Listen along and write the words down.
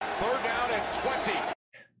Third down and 20.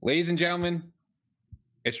 Ladies and gentlemen,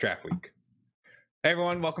 it's draft week. Hey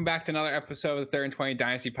everyone, welcome back to another episode of the 3rd and 20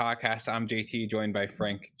 Dynasty Podcast. I'm JT, joined by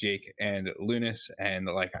Frank, Jake, and Lunas. And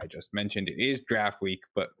like I just mentioned, it is draft week.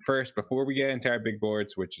 But first, before we get into our big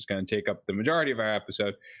boards, which is going to take up the majority of our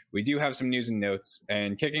episode, we do have some news and notes.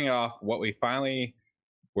 And kicking it off, what we finally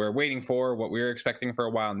were waiting for, what we were expecting for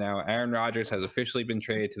a while now, Aaron Rodgers has officially been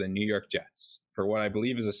traded to the New York Jets for what I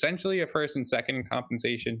believe is essentially a first and second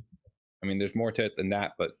compensation. I mean, there's more to it than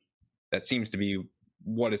that, but that seems to be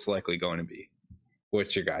what it's likely going to be.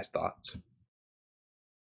 What's your guys' thoughts?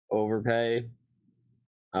 Overpay.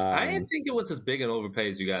 I didn't think it was as big an overpay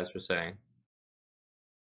as you guys were saying.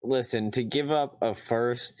 Listen, to give up a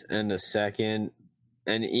first and a second,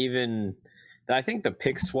 and even I think the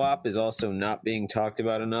pick swap is also not being talked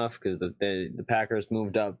about enough because the Packers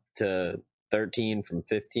moved up to 13 from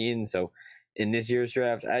 15. So in this year's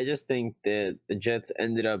draft, I just think that the Jets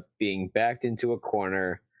ended up being backed into a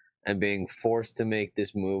corner and being forced to make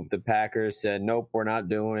this move. The Packers said, nope, we're not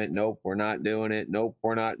doing it. Nope, we're not doing it. Nope,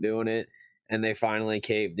 we're not doing it. And they finally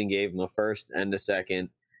caved and gave them a first and a second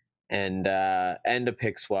and a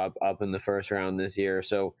pick swap up in the first round this year.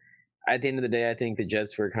 So at the end of the day, I think the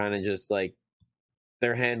Jets were kind of just like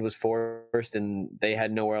their hand was forced and they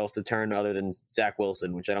had nowhere else to turn other than Zach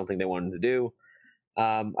Wilson, which I don't think they wanted to do.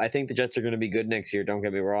 I think the Jets are going to be good next year. Don't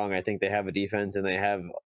get me wrong. I think they have a defense and they have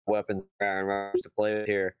weapons for Aaron Rodgers to play with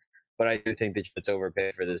here. But I do think the Jets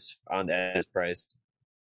overpaid for this on this price.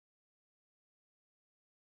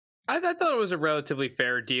 I thought it was a relatively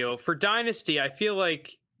fair deal. For Dynasty, I feel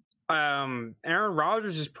like Aaron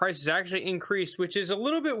Rodgers' price has actually increased, which is a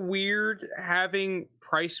little bit weird having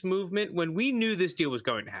price movement when we knew this deal was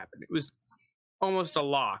going to happen. It was almost a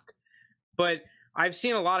lock. But I've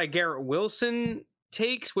seen a lot of Garrett Wilson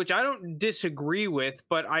takes, which I don't disagree with,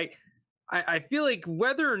 but I feel like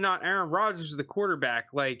whether or not Aaron Rodgers is the quarterback,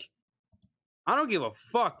 like, I don't give a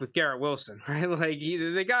fuck with Garrett Wilson, right? Like,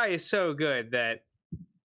 the guy is so good that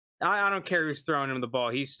I don't care who's throwing him the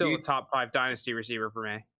ball. He's still a top 5 Dynasty receiver for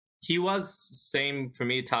me. He was, same for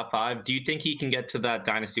me, top 5. Do you think he can get to that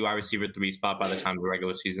Dynasty wide receiver 3 spot by the time the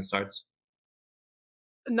regular season starts?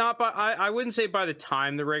 Not by, I wouldn't say by the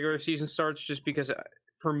time the regular season starts, just because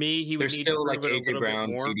for me, he would There's need still to like AJ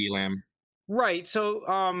Brown, CD Lamb. Right.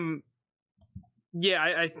 So, yeah,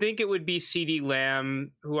 I think it would be CD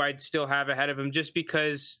Lamb who I'd still have ahead of him just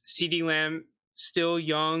because CD Lamb still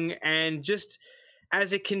young and just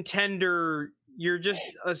as a contender, you're just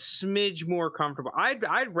a smidge more comfortable.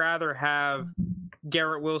 I'd rather have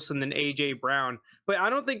Garrett Wilson than AJ Brown, but I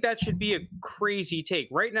don't think that should be a crazy take.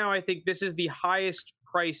 Right now, I think this is the highest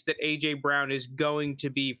price that AJ Brown is going to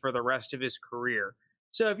be for the rest of his career.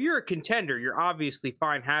 So if you're a contender, you're obviously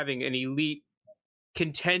fine having an elite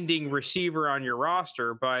contending receiver on your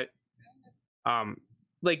roster, but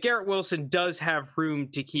like Garrett Wilson does have room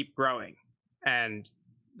to keep growing. And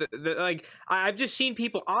like I've just seen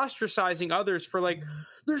people ostracizing others for like,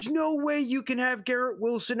 there's no way you can have Garrett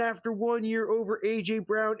Wilson after 1 year over AJ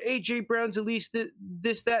Brown. AJ Brown's at least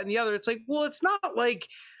this, that, and the other. It's like, well, it's not like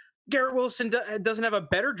Garrett Wilson doesn't have a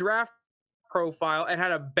better draft profile and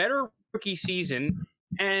had a better rookie season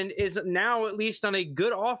and is now at least on a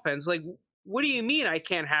good offense. Like, what do you mean I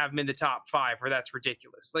can't have him in the top 5 or that's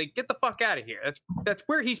ridiculous? Like, get the fuck out of here. That's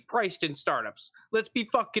where he's priced in startups. Let's be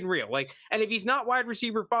fucking real. Like, and if he's not wide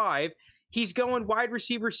receiver 5, he's going wide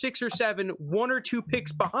receiver 6 or 7, 1 or 2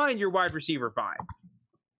 picks behind your wide receiver 5.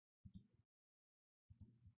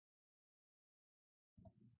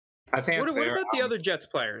 I think what about the other Jets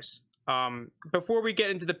players? Before we get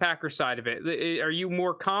into the Packers side of it, are you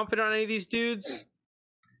more confident on any of these dudes?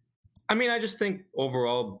 I mean, I just think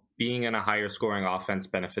overall being in a higher scoring offense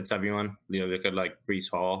benefits everyone. You know, they could like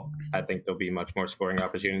Breece Hall. I think there'll be much more scoring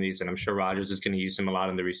opportunities, and I'm sure Rodgers is going to use him a lot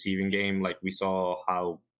in the receiving game. Like we saw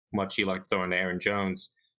how much he liked throwing to Aaron Jones.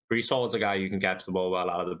 Breece Hall is a guy you can catch the ball well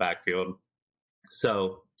out of the backfield.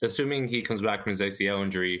 So assuming he comes back from his ACL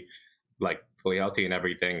injury, like fully healthy and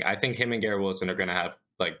everything, I think him and Garrett Wilson are going to have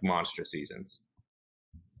like monster seasons.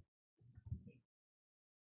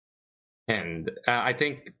 And I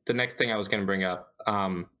think the next thing I was going to bring up,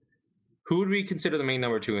 who would we consider the main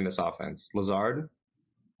number 2 in this offense? Lazard?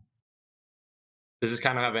 Does this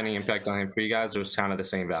kind of have any impact on him for you guys, or is it kind of the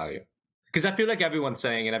same value? Because I feel like everyone's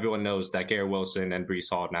saying and everyone knows that Garrett Wilson and Breece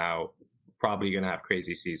Hall now probably going to have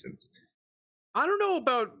crazy seasons. I don't know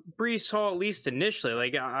about Breece Hall, at least initially.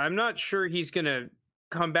 Like, I'm not sure he's going to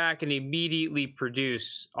come back and immediately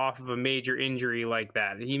produce off of a major injury like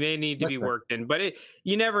that. He may need to be worked in, but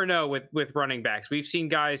you never know with running backs. We've seen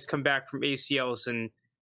guys come back from ACLs and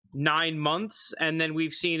 9 months, and then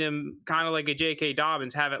we've seen him kind of like a J.K.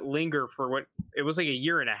 Dobbins have it linger for what it was like a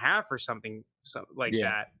year and a half or something like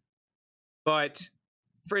that. But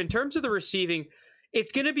in terms of the receiving,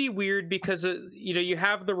 it's going to be weird because you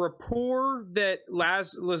have the rapport that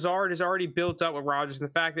Lazard has already built up with Rodgers, and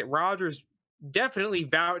the fact that Rodgers definitely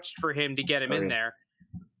vouched for him to get him in there.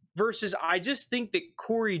 Versus, I just think that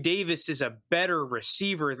Corey Davis is a better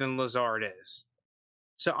receiver than Lazard is.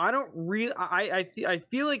 So I don't really. I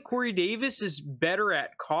feel like Corey Davis is better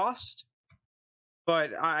at cost,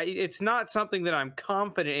 but it's not something that I'm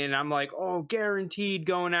confident in. I'm like, oh, guaranteed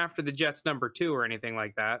going after the Jets number 2 or anything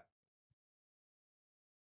like that.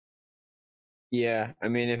 Yeah, I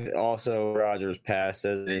mean, if also Rodgers pass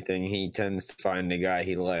says anything, he tends to find a guy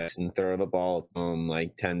he likes and throw the ball to him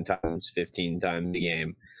like 10 times, 15 times a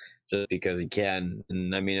game, just because he can.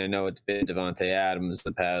 And I mean, I know it's been Devontae Adams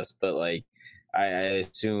in the past, but like, I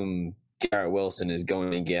assume Garrett Wilson is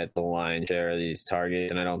going to get the lion's share of these targets,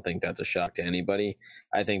 and I don't think that's a shock to anybody.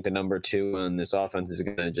 I think the number 2 on this offense is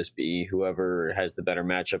going to just be whoever has the better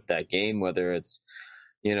matchup that game, whether it's,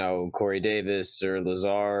 Corey Davis or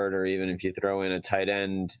Lazard, or even if you throw in a tight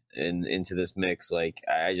end into this mix. Like,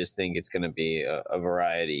 I just think it's going to be a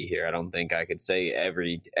variety here. I don't think I could say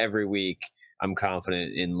every week I'm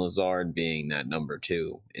confident in Lazard being that number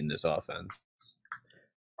 2 in this offense.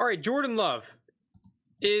 All right, Jordan Love.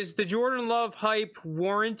 Is the Jordan Love hype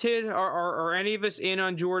warranted? Are any of us in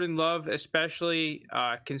on Jordan Love, especially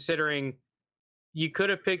considering you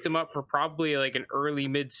could have picked him up for probably like an early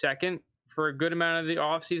mid-second for a good amount of the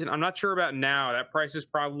offseason? I'm not sure about now. That price has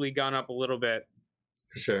probably gone up a little bit.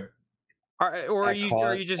 For sure. Are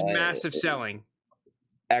you just massive selling?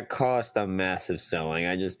 At cost, I'm massive selling.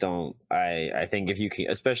 I just don't. I think if you can,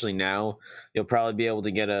 especially now, you'll probably be able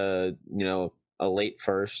to get a late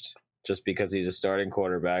first, just because he's a starting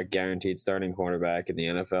quarterback, guaranteed starting quarterback in the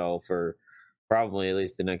NFL for probably at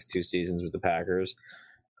least the next 2 seasons with the Packers.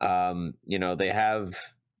 They have,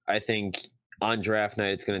 I think, on draft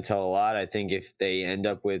night, it's going to tell a lot. I think if they end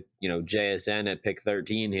up with, JSN at pick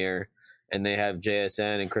 13 here, and they have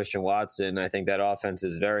JSN and Christian Watson, I think that offense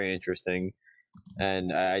is very interesting.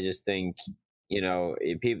 And I just think,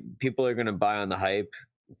 people are going to buy on the hype.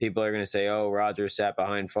 People are going to say, oh, Rodgers sat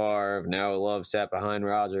behind Favre. Now Love sat behind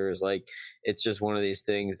Rodgers. Like, it's just one of these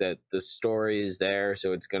things that the story is there,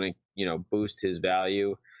 so it's going to, boost his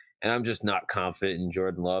value. And I'm just not confident in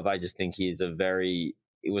Jordan Love. I just think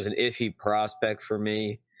it was an iffy prospect for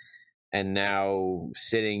me. And now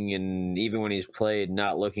sitting, and even when he's played,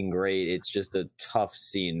 not looking great, it's just a tough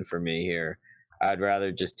scene for me here. I'd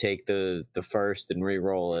rather just take the first and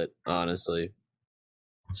re-roll it, honestly.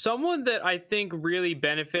 Someone that I think really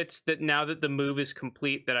benefits that now that the move is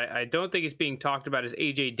complete, that I don't think is being talked about, is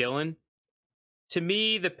A.J. Dillon. To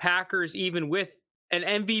me, the Packers, even with an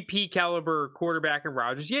MVP caliber quarterback in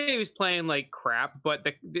Rodgers, he was playing like crap, but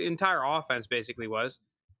the entire offense basically was.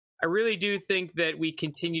 I really do think that we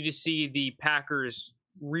continue to see the Packers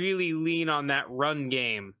really lean on that run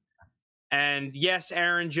game. And yes,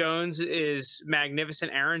 Aaron Jones is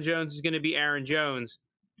magnificent. Aaron Jones is going to be Aaron Jones.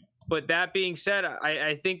 But that being said,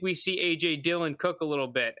 I think we see A.J. Dillon cook a little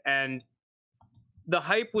bit. And the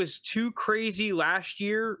hype was too crazy last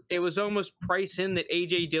year. It was almost priced in that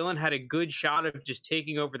A.J. Dillon had a good shot of just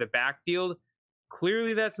taking over the backfield.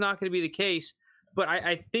 Clearly, that's not going to be the case. But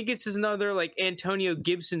I think this is another like Antonio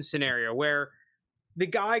Gibson scenario where the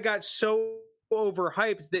guy got so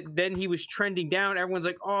overhyped that then he was trending down. Everyone's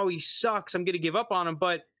like, oh, he sucks. I'm going to give up on him.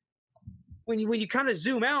 But when you kind of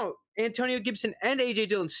zoom out, Antonio Gibson and A.J.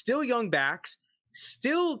 Dillon, still young backs,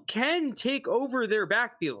 still can take over their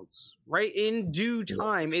backfields, right, in due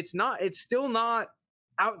time. It's still not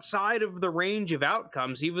outside of the range of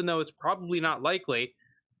outcomes, even though it's probably not likely.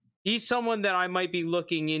 He's someone that I might be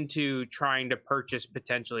looking into trying to purchase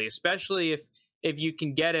potentially, especially if you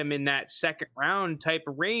can get him in that second round type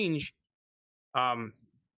of range. I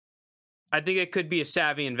think it could be a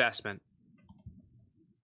savvy investment.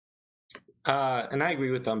 And I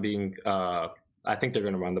agree with them being, I think they're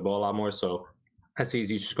going to run the ball a lot more. So I see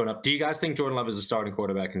he's just going up. Do you guys think Jordan Love is a starting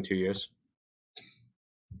quarterback in 2 years?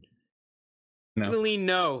 Really,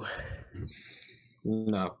 no.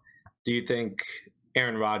 No. Do you think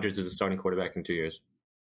Aaron Rodgers is a starting quarterback in 2 years?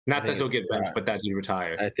 Not that he'll get benched, but that he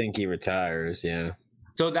retires. I think he retires, yeah.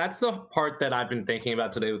 So that's the part that I've been thinking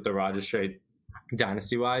about today with the Rodgers trade,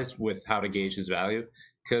 dynasty-wise, with how to gauge his value.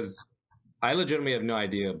 Because I legitimately have no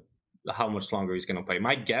idea how much longer he's going to play.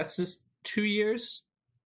 My guess is 2 years,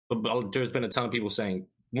 but there's been a ton of people saying,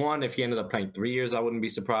 one, if he ended up playing 3 years, I wouldn't be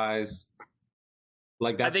surprised.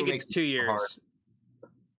 Like, that's I think it's 2 years. Hard.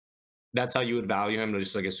 that's how you would value him,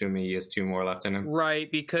 just like assuming he has 2 more left in him.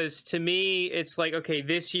 Right, because to me, it's like, okay,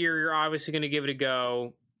 this year you're obviously going to give it a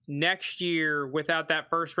go. Next year, without that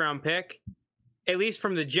first round pick, at least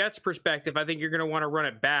from the Jets' perspective, I think you're going to want to run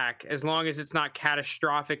it back as long as it's not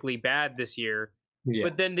catastrophically bad this year. Yeah.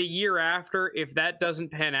 But then the year after, if that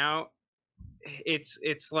doesn't pan out,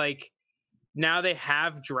 it's like now they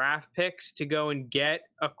have draft picks to go and get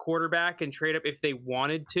a quarterback and trade up if they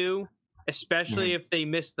wanted to, especially if they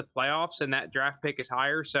miss the playoffs and that draft pick is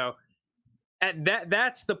higher. So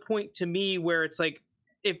that's the point to me where it's like,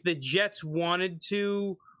 if the Jets wanted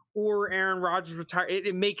to, or Aaron Rodgers retire,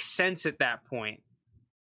 it makes sense at that point.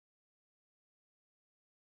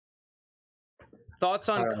 Thoughts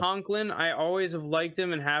on Conklin? I always have liked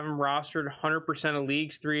him and have him rostered 100% of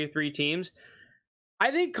leagues, 3 of 3 teams.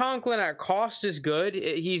 I think Conklin at cost is good.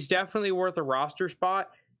 He's definitely worth a roster spot.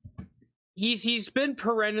 He's been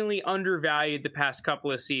perennially undervalued the past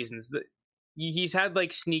couple of seasons. He's had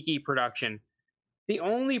like sneaky production. The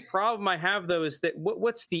only problem I have though is that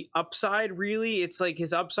what's the upside really? It's like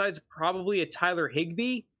his upside's probably a Tyler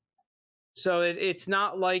Higbee. So it's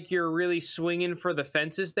not like you're really swinging for the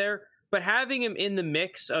fences there. But having him in the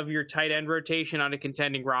mix of your tight end rotation on a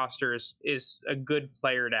contending roster is a good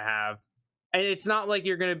player to have. And it's not like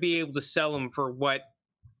you're going to be able to sell him for what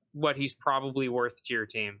he's probably worth to your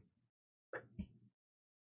team.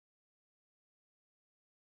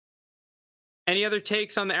 Any other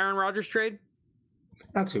takes on the Aaron Rodgers trade?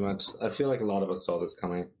 Not too much. I feel like a lot of us saw this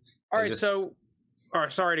coming. All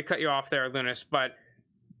right, sorry to cut you off there, Lunas,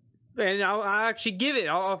 and I'll actually give it.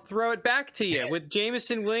 I'll throw it back to you with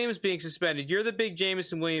Jameson Williams being suspended. You're the big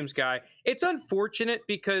Jameson Williams guy. It's unfortunate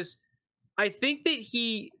because I think that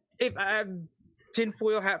if I have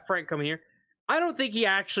tinfoil hat Frank coming here, I don't think he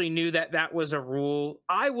actually knew that was a rule.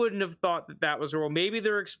 I wouldn't have thought that was a rule. Maybe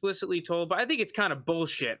they're explicitly told, but I think it's kind of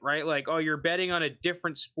bullshit, right? Like, oh, you're betting on a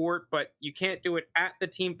different sport, but you can't do it at the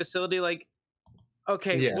team facility. Like,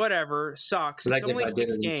 okay, whatever, sucks. Like, it's only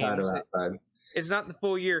 6 games. It's not the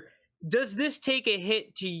full year. Does this take a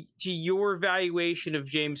hit to your valuation of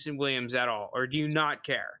Jameson Williams at all, or do you not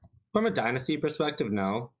care? From a dynasty perspective,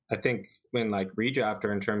 no. I think when like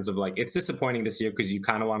redrafter, in terms of like, it's disappointing this year because you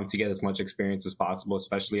kind of want him to get as much experience as possible,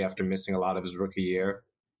 especially after missing a lot of his rookie year.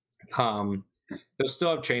 They'll still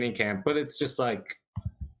have training camp, but it's just like,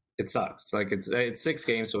 it sucks. Like it's 6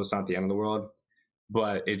 games, so it's not the end of the world,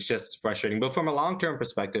 but it's just frustrating. But from a long-term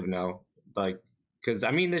perspective, no. Like, because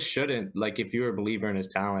I mean, this shouldn't, like, if you're a believer in his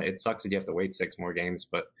talent, it sucks that you have to wait 6 more games,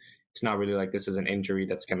 but it's not really like this is an injury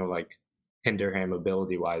that's going to like hinder him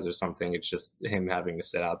ability wise or something. It's just him having to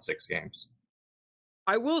sit out 6 games.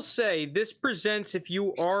 I will say this presents, if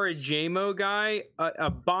you are a JMO guy, a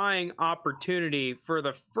buying opportunity for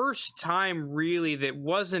the first time really that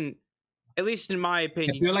wasn't, at least in my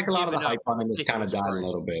opinion. I feel like a lot of the hype on him has kind of died a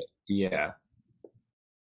little bit. Yeah.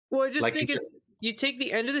 Well, I just think you take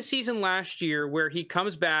the end of the season last year where he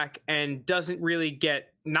comes back and doesn't really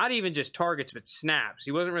get not even just targets, but snaps.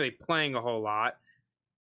 He wasn't really playing a whole lot.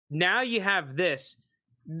 Now you have this.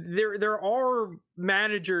 There are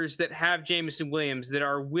managers that have Jameson Williams that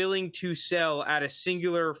are willing to sell at a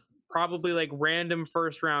singular, probably like random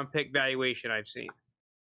first round pick valuation I've seen.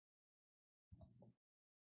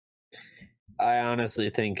 I honestly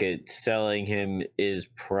think selling him is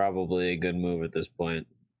probably a good move at this point.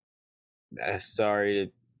 Sorry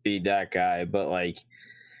to be that guy, but like,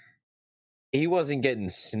 he wasn't getting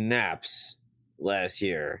snaps last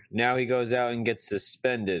year. Now he goes out and gets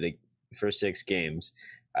suspended for 6 games.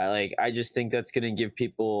 I just think that's going to give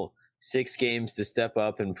people 6 games to step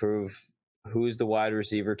up and prove who's the wide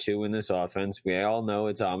receiver 2 in this offense. We all know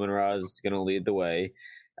it's Amon-Ra is going to lead the way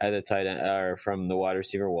at the tight end, or from the wide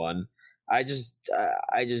receiver 1. I just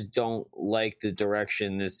don't like the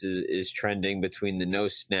direction this is trending between the no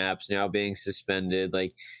snaps now being suspended.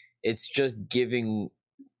 Like, it's just giving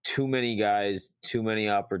too many guys too many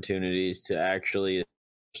opportunities to actually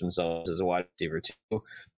themselves as a wide receiver 2.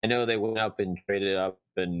 I know they went up and traded up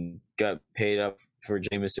and got paid up for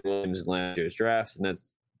Jameson Williams in last year's draft, and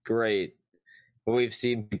that's great. But we've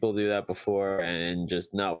seen people do that before and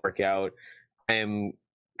just not work out. I am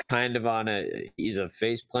kind of he's a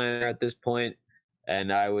face planner at this point,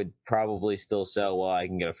 and I would probably still sell while I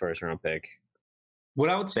can get a first round pick. What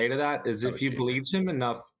I would say to that is, if you believed him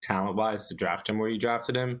enough talent-wise to draft him where you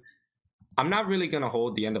drafted him, I'm not really going to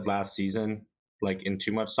hold the end of last season like in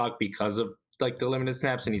too much stock because of like the limited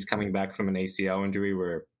snaps, and he's coming back from an ACL injury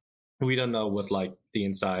where we don't know what like the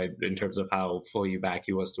inside in terms of how fully back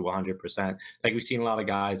he was to 100%. Like, we've seen a lot of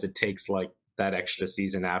guys, it takes like that extra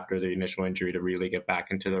season after the initial injury to really get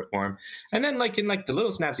back into their form. And then like in like the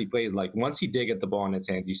little snaps he played, like once he did get the ball in his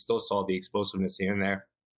hands, you still saw the explosiveness here and there.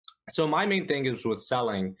 So my main thing is with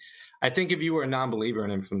selling. I think if you were a non-believer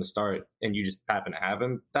in him from the start and you just happen to have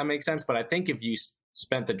him, that makes sense. But I think if you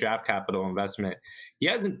spent the draft capital investment, he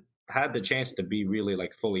hasn't had the chance to be really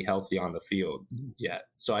like fully healthy on the field yet.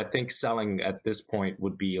 So I think selling at this point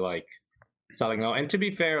would be like selling low. And to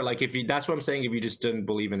be fair, like if you, that's what I'm saying, if you just didn't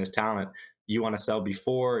believe in his talent, you want to sell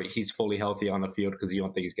before he's fully healthy on the field because you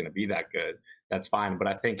don't think he's going to be that good, that's fine. But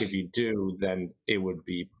I think if you do, then it would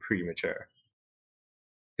be premature.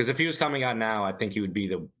 Because if he was coming out now, I think he would be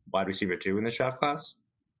the wide receiver 2 in this draft class.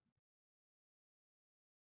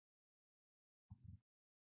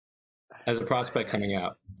 As a prospect coming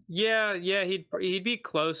out. Yeah, he'd be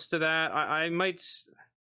close to that. I might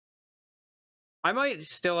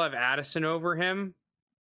still have Addison over him.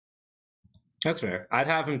 That's fair. I'd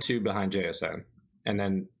have him 2 behind JSN, and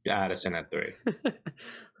then Addison at 3.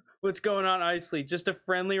 What's going on, Isley? Just a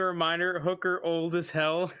friendly reminder: Hooker old as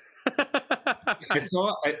hell. I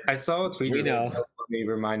saw a tweet me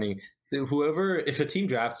reminding whoever, if a team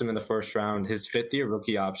drafts him in the first round, his 5th-year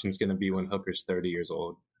rookie option is going to be when Hooker's 30 years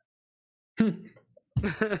old.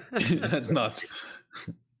 That's nuts.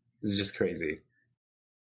 This is just crazy.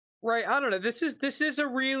 Right. I don't know. This is a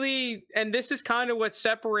really, and this is kind of what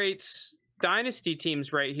separates dynasty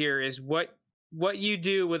teams right here, is what you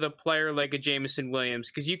do with a player like a Jameson Williams,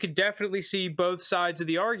 because you could definitely see both sides of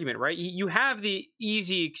the argument, right? You have the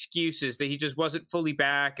easy excuses that he just wasn't fully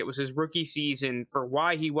back. It was his rookie season for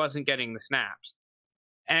why he wasn't getting the snaps.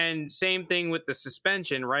 And same thing with the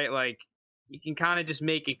suspension, right? Like, you can kind of just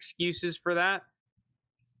make excuses for that.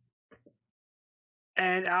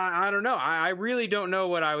 And I don't know. I really don't know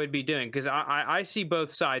what I would be doing, because I see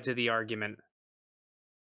both sides of the argument.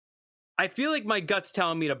 I feel like my gut's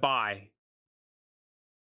telling me to buy.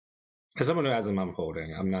 As someone who has him, I'm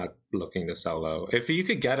holding. I'm not looking to sell low. If you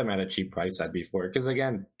could get him at a cheap price, I'd be for it. Because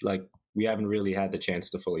again, like, we haven't really had the chance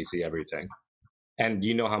to fully see everything. And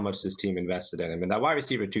you know how much this team invested in him. And that wide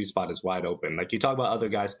receiver 2 spot is wide open. Like, you talk about other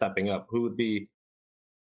guys stepping up. Who would be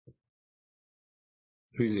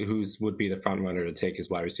the front runner to take his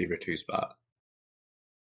wide receiver 2 spot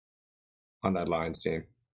on that Lions team?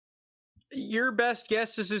 Your best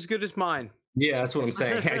guess is as good as mine. Yeah, that's what I'm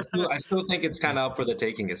saying. I still think it's kind of up for the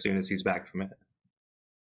taking as soon as he's back from it.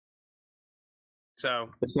 So,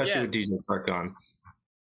 especially with DJ Chark gone.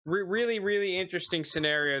 Really, really interesting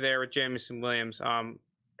scenario there with Jameson Williams.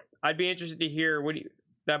 I'd be interested to hear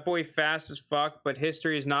that boy fast as fuck, but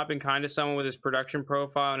history has not been kind to someone with his production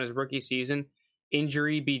profile in his rookie season.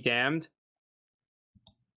 Injury be damned.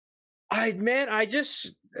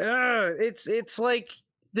 It's like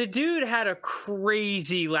the dude had a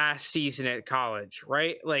crazy last season at college,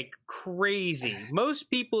 right? Like, crazy. Most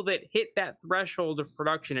people that hit that threshold of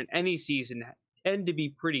production in any season tend to be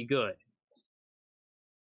pretty good.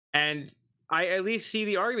 And I at least see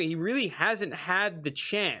the argument. He really hasn't had the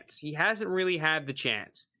chance.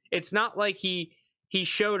 It's not like he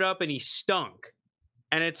showed up and he stunk.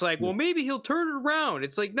 And it's like, well, maybe he'll turn it around.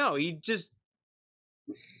 It's like, no, he just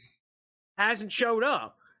hasn't showed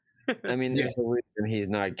up. I mean, there's a reason he's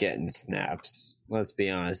not getting snaps. Let's be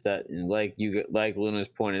honest. That, like Luna's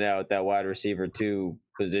pointed out, that wide receiver 2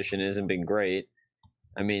 position hasn't been great.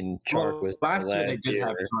 I mean, Chark was last year. They did have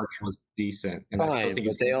Chark was decent, and fine, I still think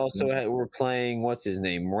but they also were playing what's his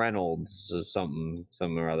name, Reynolds or some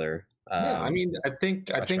or other. I mean, I think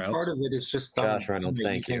part of it is just Josh Reynolds.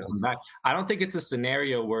 Thank you. I don't think it's a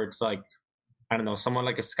scenario where it's like, I don't know, someone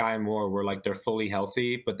like a Sky Moore where like they're fully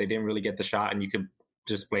healthy, but they didn't really get the shot, and you could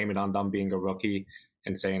just blame it on them being a rookie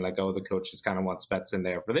and saying like, oh, the coach just kind of wants vets in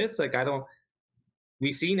there for this. Like,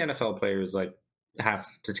 we've seen NFL players like have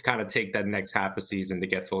to kind of take that next half a season to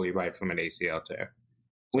get fully right from an ACL tear.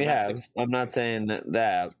 So we have. I'm not saying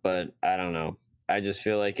that, but I don't know. I just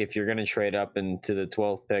feel like if you're going to trade up into the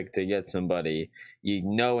 12th pick to get somebody,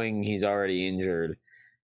 knowing he's already injured,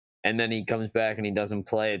 and then he comes back and he doesn't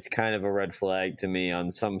play, it's kind of a red flag to me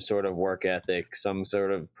on some sort of work ethic, some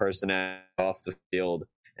sort of personality off the field,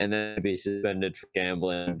 and then to be suspended for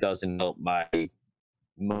gambling doesn't help my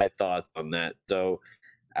thoughts on that. So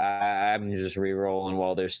I'm just re-rolling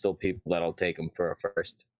while there's still people that'll take him for a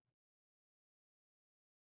first.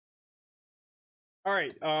 All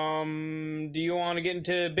right. Do you want to get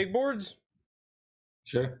into big boards?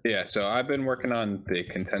 Sure. Yeah. So I've been working on the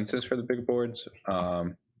consensus for the big boards.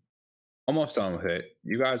 Almost done with it.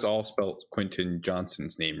 You guys all spelled Quentin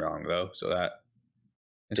Johnson's name wrong, though. So that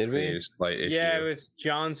did we? Slight issue. Yeah, it was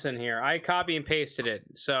Johnson here. I copy and pasted it.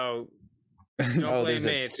 So don't blame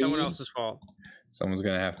me. It's someone else's fault. Someone's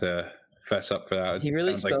gonna have to fess up for that. He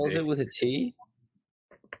really Sounds like spells Jake. it with a T?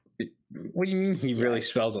 What do you mean he really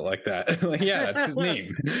spells it like that? Like, yeah, that's his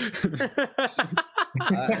name.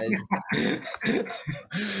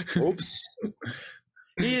 Oops.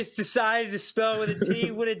 He just decided to spell with a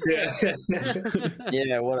T. What a dick.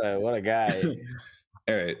 Yeah, what a guy.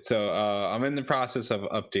 All right, so I'm in the process of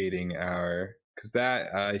updating our, because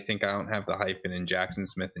that I think I don't have the hyphen in Jackson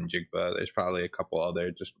Smith and Jigba. There's probably a couple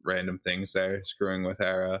other just random things there screwing with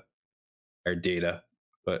our data,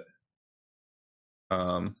 but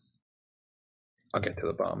I'll get to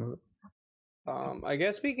the bottom of it. I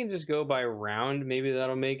guess we can just go by round. Maybe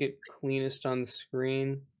that'll make it cleanest on the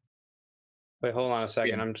screen. Wait, hold on a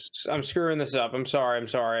second. Yeah. I'm screwing this up. I'm sorry.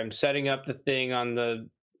 I'm setting up the thing on the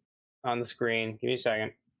screen. Give me a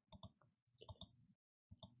second.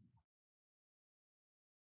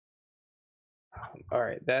 All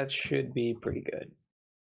right, that should be pretty good.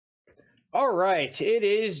 All right, it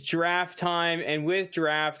is draft time, and with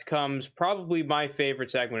draft comes probably my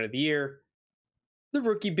favorite segment of the year, the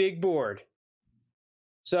rookie big board.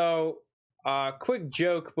 So, quick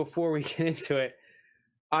joke before we get into it.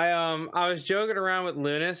 I was joking around with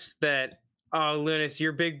Lunas that, oh, Lunas,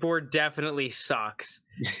 your big board definitely sucks.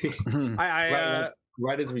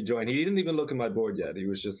 Right as we joined, he didn't even look at my board yet. He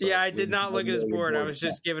was just like, I did not look at his board. I was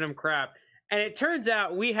just giving him crap. And it turns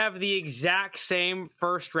out we have the exact same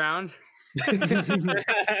first round.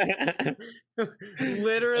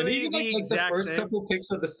 Literally the exact first same. couple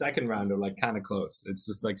picks of the second round are like kind of close. It's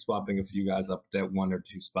just like swapping a few guys up at one or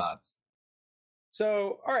two spots.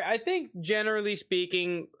 So, all right, I think generally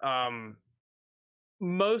speaking,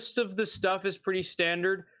 most of the stuff is pretty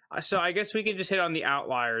standard. So I guess we can just hit on the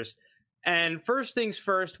outliers. And first things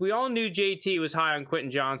first, we all knew JT was high on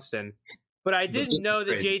Quentin Johnston. But I didn't know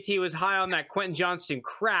that JT was high on that Quentin Johnston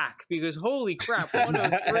crack, because holy crap,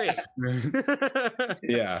 103.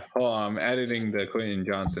 Yeah, hold on. I'm editing the Quentin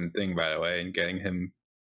Johnston thing, by the way, and getting him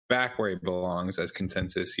back where he belongs as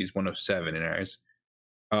consensus. He's 107 in ours,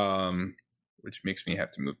 which makes me have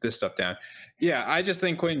to move this stuff down. Yeah, I just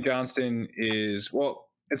think Quentin Johnston is, well,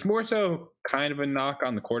 it's more so kind of a knock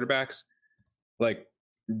on the quarterbacks, like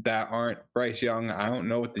that aren't Bryce Young. I don't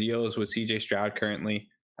know what the deal is with CJ Stroud currently.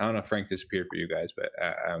 I don't know if Frank disappeared for you guys, but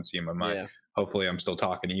I don't see him on mine. Yeah. Hopefully I'm still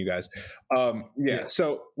talking to you guys.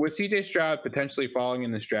 So with CJ Stroud potentially falling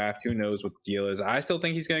in this draft, who knows what the deal is. I still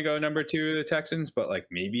think he's going to go number 2 to the Texans, but like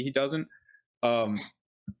maybe he doesn't. And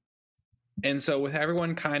so with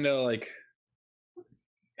everyone kind of like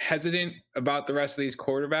hesitant about the rest of these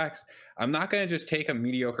quarterbacks, I'm not going to just take a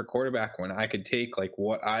mediocre quarterback when I could take like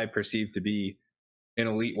what I perceive to be an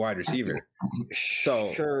elite wide receiver.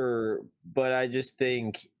 So sure, but I just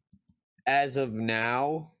think as of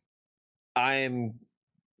now, I am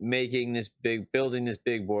building this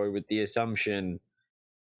big board with the assumption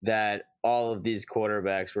that all of these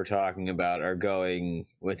quarterbacks we're talking about are going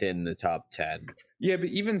within the top 10. Yeah, but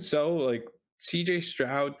even so, like CJ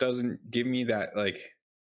Stroud doesn't give me that. Like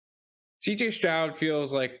CJ Stroud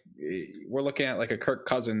feels like we're looking at like a Kirk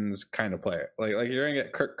Cousins kind of player. Like you're gonna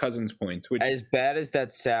get Kirk Cousins points. Which, as bad as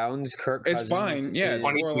that sounds, Kirk Cousins, it's fine. Yeah,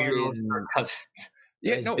 Kirk Cousins.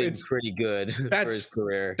 Yeah, no, it's pretty good for his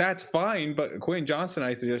career. That's fine, but Quentin Johnston,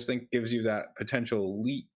 I just think, gives you that potential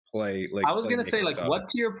elite play. Like I was gonna say, like, what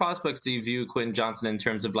tier prospects do you view Quentin Johnston in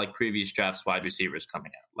terms of like previous drafts wide receivers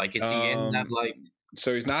coming out? Like, is he in that like?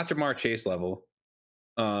 So he's not Jamar Chase level.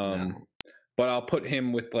 No. But I'll put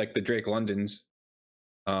him with like the Drake Londons.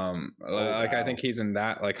 I think he's in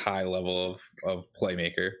that like high level of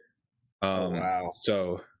playmaker. Wow.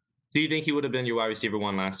 So do you think he would have been your wide receiver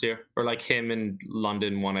 1 last year? Or like him and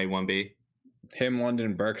London 1A, 1B? Him, London,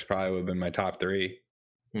 and Burks probably would have been my top 3.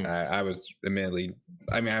 I was admittedly,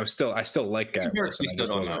 I still like Garrett Wilson. I still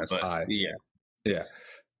don't know, but high. Yeah.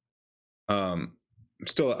 I'm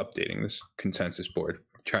still updating this consensus board,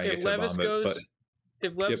 trying to get to the bottom of it, but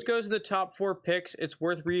if Levis goes to the top 4 picks, it's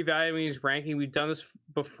worth reevaluating his ranking. We've done this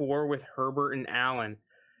before with Herbert and Allen.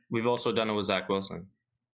 We've also done it with Zach Wilson.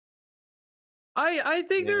 I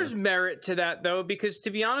think there's merit to that, though, because to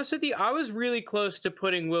be honest with you, I was really close to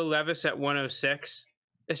putting Will Levis at 106,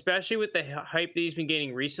 especially with the hype that he's been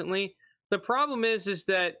getting recently. The problem is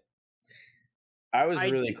that I was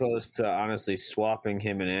really close to honestly swapping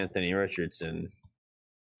him and Anthony Richardson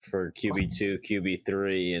for QB2,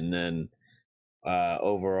 QB3, and then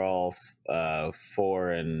overall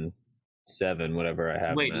 4 and 7, whatever I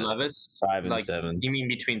have. Wait, Levis? 5 and 7. You mean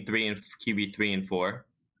between 3 and QB3 and 4?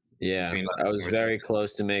 Yeah, I was very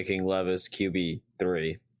close to making Levis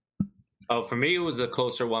QB3. Oh, for me, it was a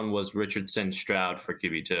closer one. Was Richardson Stroud for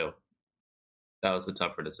QB2? That was the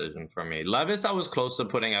tougher decision for me. Levis, I was close to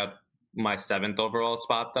putting out my 7th overall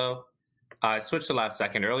spot, though. I switched to last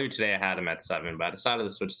second. Earlier today, I had him at 7, but I decided to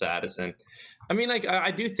switch to Addison. I mean, like,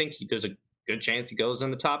 I do think there's a good chance he goes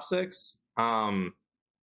in the top 6.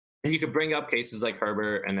 And you could bring up cases like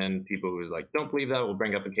Herbert, and then people who like don't believe that will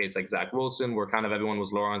bring up a case like Zach Wilson, where kind of everyone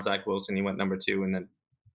was lower on Zach Wilson. He went number 2, and then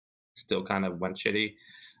still kind of went shitty.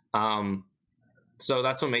 So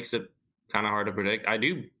that's what makes it kind of hard to predict. I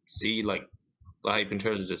do see like the hype in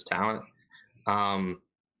terms of just talent, and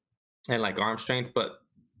like arm strength, but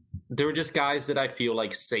there were just guys that I feel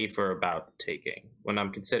like safer about taking when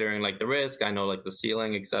I'm considering like the risk. I know like the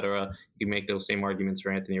ceiling, etc. You make those same arguments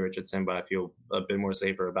for Anthony Richardson, but I feel a bit more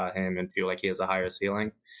safer about him and feel like he has a higher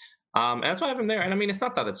ceiling. And that's why I have him there. And I mean, it's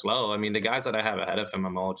not that it's low. I mean, the guys that I have ahead of him,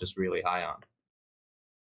 I'm all just really high on.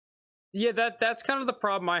 Yeah, that's kind of the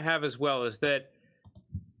problem I have as well, is that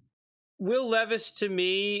Will Levis, to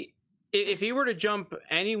me, if he were to jump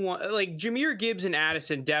anyone, like Jahmyr Gibbs and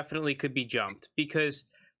Addison definitely could be jumped, because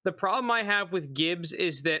the problem I have with Gibbs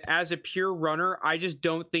is that as a pure runner, I just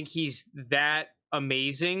don't think he's that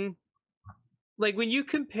amazing. Like when you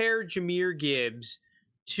compare Jahmyr Gibbs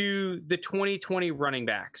to the 2020 running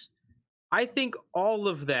backs, I think all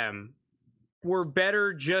of them were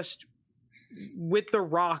better just with the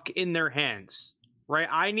rock in their hands, right?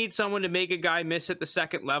 I need someone to make a guy miss at the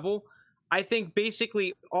second level. I think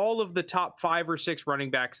basically all of the top 5 or 6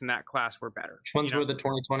 running backs in that class were better. Which ones were the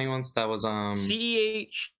 2020 ones? That was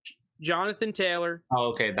CEH, Jonathan Taylor.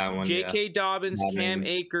 Oh, okay, that one. J.K. Dobbins, Cam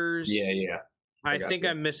Akers. Yeah. I think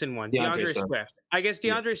I'm missing one. DeAndre Swift. I guess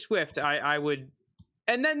DeAndre Swift. I would,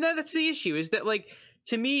 and then that's the issue, is that like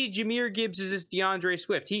to me, Jahmyr Gibbs is this DeAndre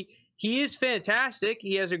Swift. He is fantastic.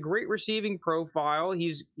 He has a great receiving profile.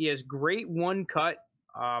 He has great one cut,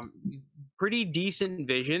 pretty decent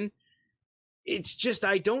vision. It's just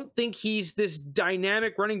I don't think he's this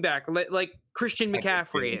dynamic running back like Christian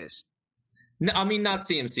McCaffrey is. No, I mean not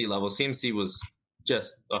CMC level. CMC was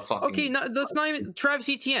just a fucking that's not even Travis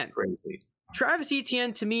Etienne. Crazy. Travis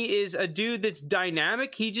Etienne to me is a dude that's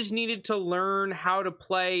dynamic. He just needed to learn how to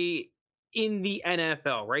play in the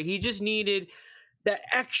NFL, right? He just needed that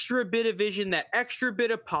extra bit of vision, that extra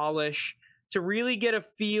bit of polish to really get a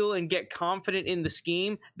feel and get confident in the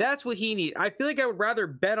scheme. That's what he needs. I feel like I would rather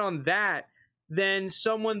bet on that than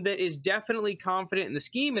someone that is definitely confident in the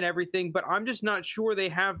scheme and everything, but I'm just not sure they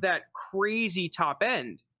have that crazy top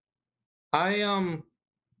end. I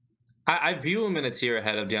view him in a tier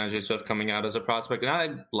ahead of DeAndre Swift coming out as a prospect, and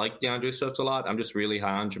I like DeAndre Swift a lot. I'm just really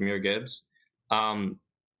high on Jahmyr Gibbs.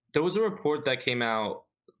 There was a report that came out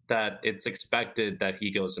that it's expected that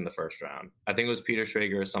he goes in the first round. I think it was Peter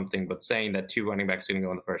Schrager or something, but saying that 2 running backs are going to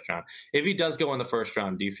go in the first round. If he does go in the first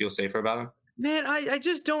round, do you feel safer about him? Man, I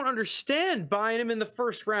just don't understand buying him in the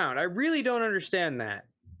first round. I really don't understand that.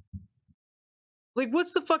 Like,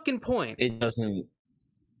 what's the fucking point? It doesn't.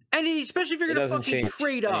 And especially if you're going to fucking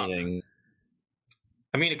trade anything up.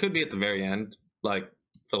 I mean, it could be at the very end, like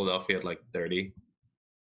Philadelphia at like 30.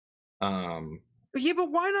 Yeah,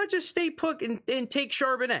 but why not just stay put and take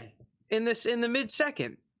Charbonnet in the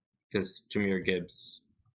mid-second? Because Jahmyr Gibbs,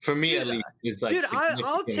 for me at least, is like. Dude,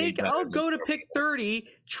 I'll go to pick 30,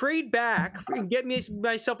 trade back, and get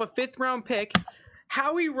myself a 5th round pick.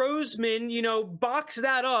 Howie Roseman, box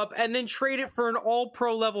that up and then trade it for an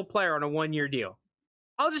all-pro level player on a 1-year deal.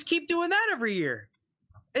 I'll just keep doing that every year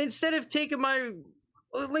instead of taking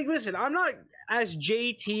listen, I'm not as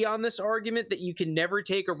JT on this argument that you can never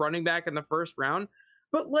take a running back in the first round.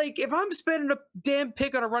 But, like, if I'm spending a damn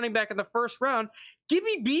pick on a running back in the first round, give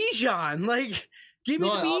me Bijan. Like, give me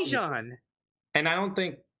Bijan. And I don't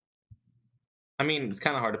think – I mean, it's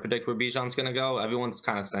kind of hard to predict where Bijan's going to go. Everyone's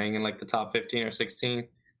kind of saying in, like, the top 15 or 16.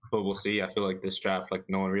 But we'll see. I feel like this draft, like,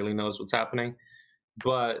 no one really knows what's happening.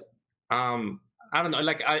 But I don't know.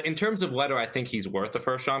 Like, in terms of whether I think he's worth a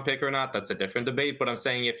first-round pick or not, that's a different debate. But I'm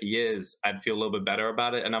saying if he is, I'd feel a little bit better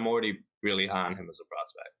about it. And I'm already really high on him as a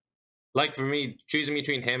prospect. Like, for me, choosing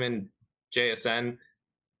between him and JSN,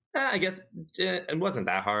 I guess it wasn't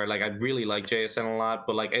that hard. Like, I really like JSN a lot.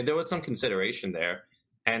 But, like, there was some consideration there.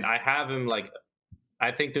 And I have him, like,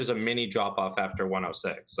 I think there's a mini drop-off after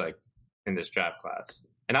 106, like, in this draft class.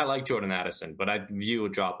 And I like Jordan Addison, but I view a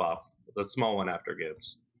drop-off, a small one after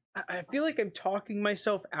Gibbs. I feel like I'm talking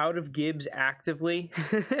myself out of Gibbs actively,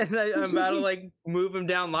 and I'm about to like move him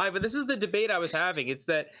down live. But this is the debate I was having. It's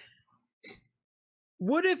that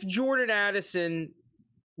what if Jordan Addison,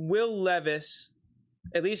 Will Levis,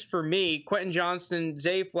 at least for me, Quentin Johnston,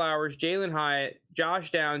 Zay Flowers, Jalen Hyatt,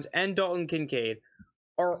 Josh Downs, and Dalton Kincaid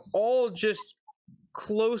are all just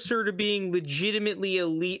closer to being legitimately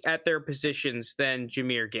elite at their positions than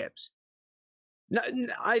Jahmyr Gibbs? Now,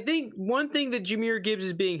 I think one thing that Jahmyr Gibbs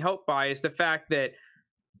is being helped by is the fact that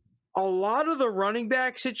a lot of the running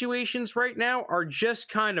back situations right now are just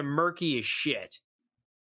kind of murky as shit.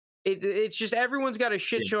 It's just everyone's got a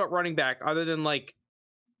shit show at running back other than like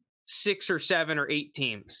 6 or 7 or 8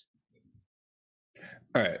 teams.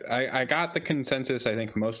 All right, I got the consensus. I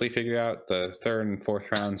think mostly figured out. The third and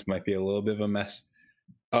fourth rounds might be a little bit of a mess,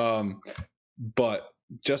 but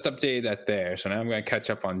just updated that there. So now I'm going to catch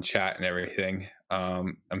up on chat and everything.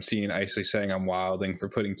 I'm seeing Isley saying I'm wilding for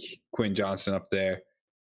putting Quinn Johnson up there.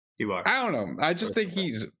 You are. I don't know. I just think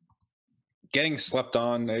he's getting slept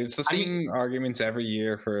on. It's the same arguments every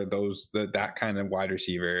year for that kind of wide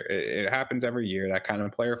receiver. It happens every year. That kind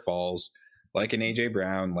of player falls, like an AJ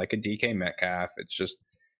Brown, like a DK Metcalf. It's just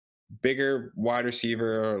bigger wide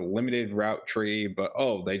receiver, limited route tree, but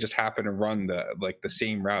they just happen to run the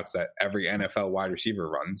same routes that every NFL wide receiver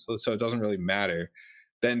runs. So it doesn't really matter.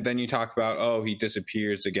 Then you talk about he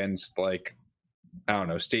disappears against, like, I don't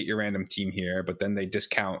know, state your random team here, but then they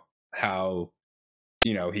discount how,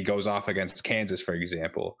 he goes off against Kansas, for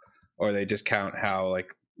example, or they discount how, like,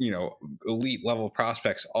 elite level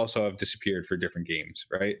prospects also have disappeared for different games,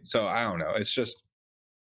 right? So I don't know. It's just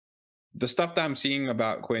the stuff that I'm seeing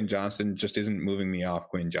about Quinn Johnson just isn't moving me off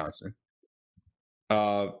Quinn Johnson.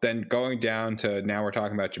 Then going down to now we're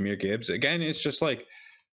talking about Jahmyr Gibbs. Again, it's just like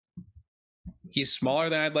he's smaller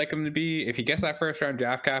than I'd like him to be. If he gets that first round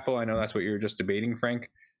draft capital, I know that's what you were just debating, Frank,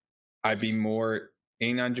 I'd be more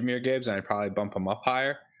in on Jahmyr Gibbs and I'd probably bump him up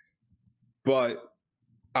higher. But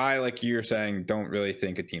I, like you're saying, don't really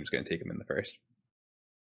think a team's going to take him in the first.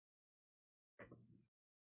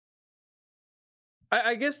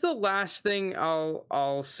 I guess the last thing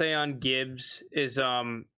I'll say on Gibbs is,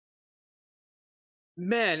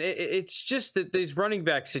 it's just that these running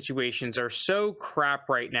back situations are so crap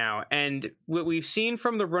right now. And what we've seen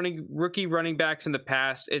from the rookie running backs in the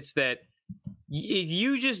past, it's that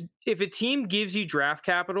if a team gives you draft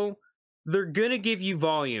capital, they're going to give you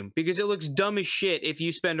volume, because it looks dumb as shit if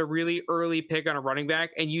you spend a really early pick on a running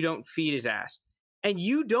back and you don't feed his ass. And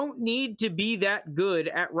you don't need to be that good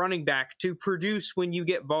at running back to produce when you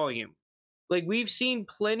get volume. Like, we've seen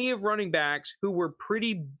plenty of running backs who were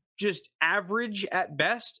pretty just average at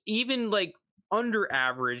best, even like under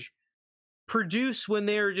average, produce when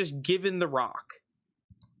they are just given the rock.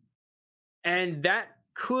 And that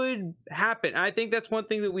could happen. I think that's one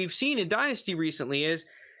thing that we've seen in Dynasty recently is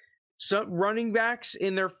some running backs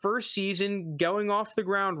in their first season going off the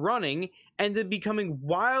ground running and then becoming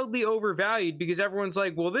wildly overvalued because everyone's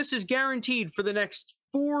like, well, this is guaranteed for the next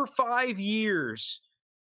 4 or 5 years.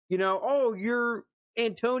 You're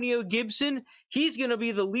Antonio Gibson. He's going to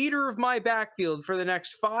be the leader of my backfield for the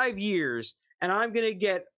next 5 years, and I'm going to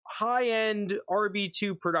get high-end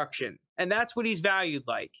RB2 production. And that's what he's valued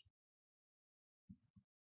like.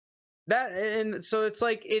 And so it's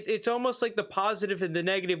like it's almost like the positive and the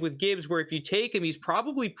negative with Gibbs, where if you take him, he's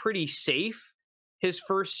probably pretty safe his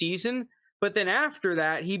first season, but then after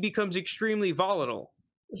that, he becomes extremely volatile.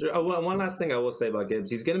 One last thing I will say about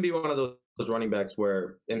Gibbs, he's going to be one of those running backs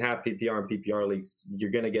where in half PPR and PPR leagues,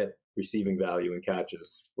 you're going to get receiving value and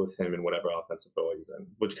catches with him in whatever offensive role he's in,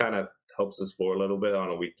 which kind of helps us floor a little bit on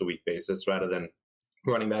a week-to-week basis, rather than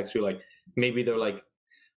running backs who maybe they're like,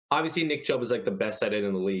 obviously Nick Chubb is like the best at it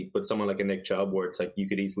in the league, but someone like a Nick Chubb where it's like you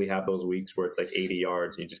could easily have those weeks where it's like 80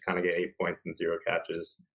 yards, you just kind of get 8 points and 0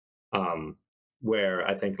 catches. Where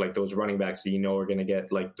I think like those running backs that are going to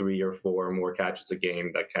get like 3 or 4 more catches a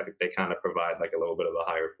game, that they kind of provide like a little bit of a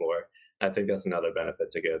higher floor. I think that's another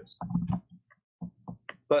benefit to Gibbs.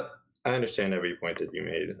 But I understand every point that you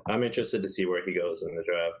made. I'm interested to see where he goes in the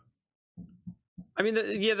draft. I mean,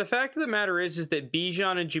 the fact of the matter is that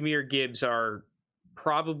Bijan and Jahmyr Gibbs are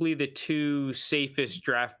probably the 2 safest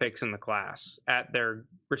draft picks in the class at their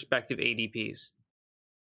respective ADPs.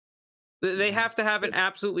 They have to have an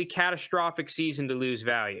absolutely catastrophic season to lose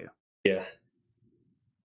value. Yeah.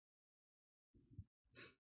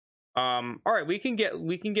 All right, we can get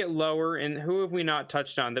lower. And who have we not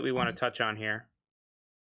touched on that we want to touch on here?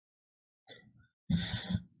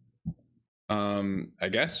 I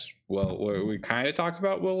guess. Well, we kind of talked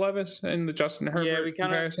about Will Levis and the Justin Herbert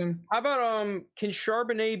comparison. How about can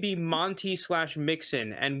Charbonnet be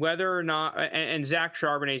Monty/Mixon, and whether or not and Zach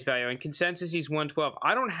Charbonnet's value and consensus he's 112.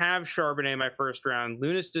 I don't have Charbonnet in my first round.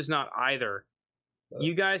 Lunas does not either.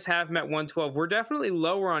 You guys have him at 112. We're definitely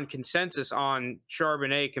lower on consensus on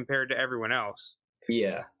Charbonnet compared to everyone else.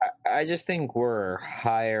 Yeah, I just think we're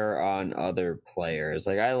higher on other players.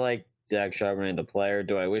 Like, I like Zach Charbonnet, the player.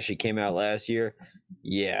 Do I wish he came out last year?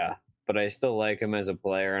 Yeah, but I still like him as a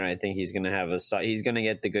player, and I think he's going to have he's going to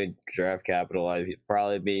get the good draft capital. I'd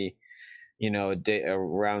probably be, a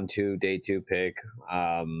round 2, day 2 pick.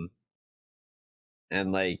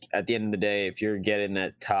 And like at the end of the day, if you're getting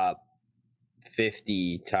that top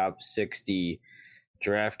 50, top 60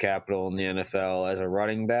 draft capital in the NFL as a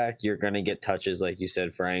running back, you're going to get touches, like you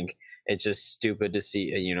said, Frank. It's just stupid to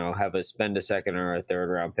see, have a spend a second or a third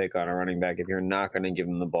round pick on a running back if you're not going to give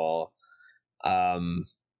him the ball.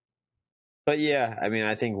 But yeah, I mean,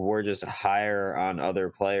 I think we're just higher on other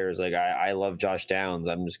players. Like I love Josh Downs.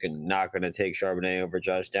 I'm just not going to take Charbonnet over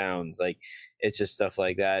Josh Downs. Like it's just stuff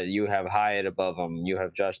like that. You have Hyatt above him. You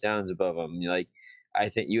have Josh Downs above him. Like I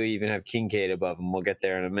think you even have Kincaid above him. We'll get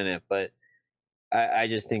there in a minute, but I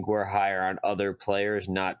just think we're higher on other players,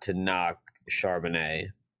 not to knock Charbonnet.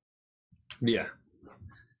 Yeah.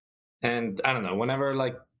 And I don't know, whenever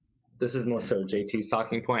like this is more so JT's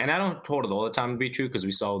talking point, and I don't hold it all the time to be true because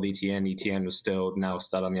we saw with ETN was still now a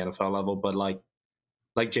stud on the NFL level, but like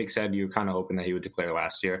Jake said, you were kind of hoping that he would declare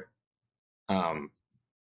last year.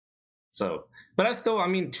 So, but I still, I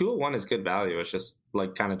mean, 201 is good value. It's just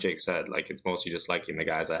like kind of Jake said, like it's mostly just liking the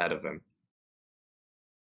guys ahead of him.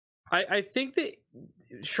 I think that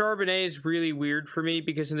Charbonnet is really weird for me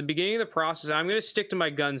because in the beginning of the process, I'm going to stick to my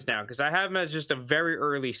guns now because I have him as just a very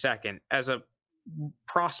early second as a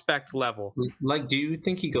prospect level. Like, do you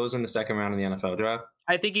think he goes in the second round of the NFL draft?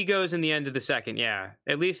 I think he goes in the end of the second, yeah.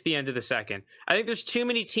 At least the end of the second. I think there's too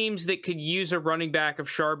many teams that could use a running back of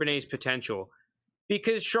Charbonnet's potential.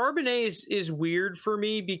 Because Charbonnet is weird for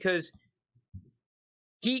me because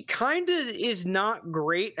he kind of is not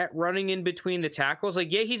great at running in between the tackles.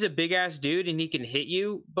 Like, yeah, he's a big-ass dude and he can hit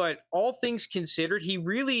you, but all things considered, he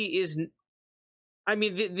really isn't. I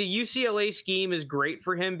mean, the UCLA scheme is great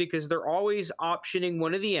for him because they're always optioning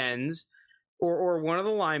one of the ends or one of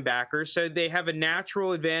the linebackers, so they have a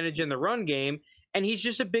natural advantage in the run game, and he's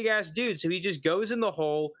just a big-ass dude, so he just goes in the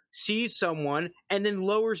hole, sees someone, and then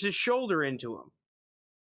lowers his shoulder into him.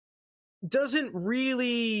 Doesn't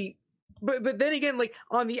really... But then again, like,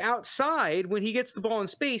 on the outside, when he gets the ball in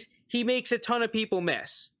space, he makes a ton of people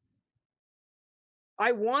miss.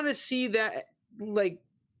 I want to see that, like,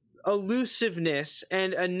 elusiveness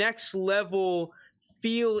and a next level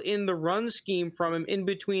feel in the run scheme from him in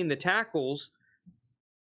between the tackles.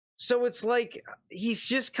 So it's like he's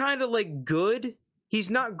just kind of like good.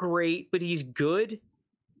 He's not great, but he's good.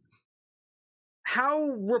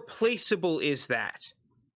 How replaceable is that?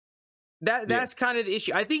 That's kind of the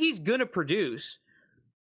issue. I think he's gonna produce,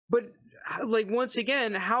 but like once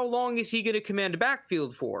again, how long is he gonna command a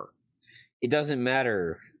backfield for? It doesn't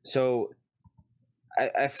matter. So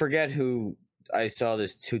I forget who I saw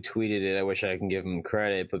this, who tweeted it. I wish I can give him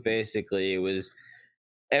credit, but basically it was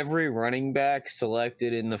every running back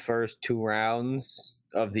selected in the first 2 rounds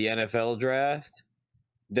of the NFL draft,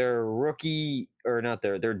 their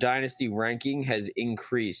dynasty ranking has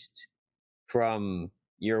increased from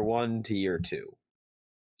year 1 to year 2.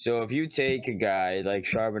 So if you take a guy like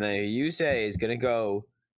Charbonnet, who you say is going to go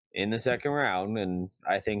in the second round, and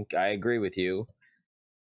I think I agree with you,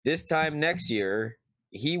 this time next year,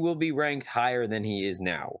 he will be ranked higher than he is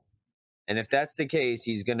now. And if that's the case,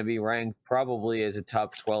 he's going to be ranked probably as a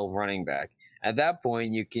top 12 running back. At that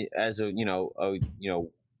point, you can, as a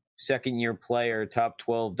second year player, top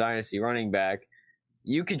 12 dynasty running back,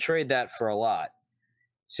 you can trade that for a lot.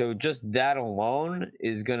 So just that alone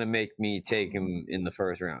is going to make me take him in the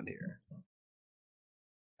first round here.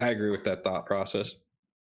 I agree with that thought process.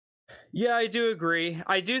 Yeah, I do agree.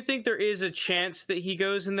 I do think there is a chance that he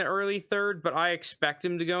goes in the early third, but I expect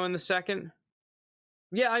him to go in the second.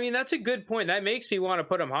 Yeah, I mean, that's a good point. That makes me want to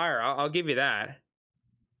put him higher. I'll give you that.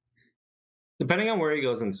 Depending on where he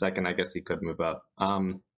goes in the second, I guess he could move up.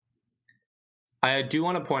 I do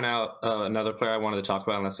want to point out another player I wanted to talk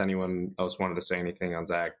about, unless anyone else wanted to say anything on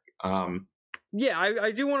Zach. Yeah,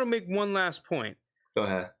 I do want to make one last point. Go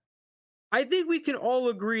ahead. I think we can all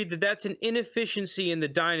agree that that's an inefficiency in the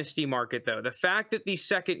dynasty market, though. The fact that these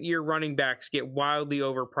second-year running backs get wildly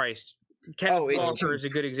overpriced. Kenneth Walker is a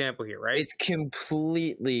good example here, right? It's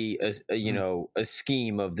completely a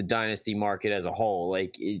scheme of the dynasty market as a whole.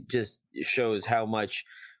 Like, it just shows how much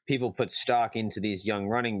people put stock into these young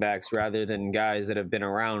running backs rather than guys that have been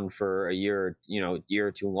around for a year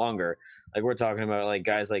or two longer. Like, we're talking about like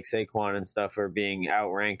guys like Saquon and stuff are being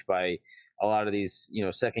outranked by a lot of these,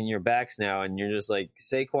 second year backs now. And you're just like,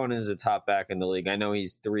 Saquon is a top back in the league. I know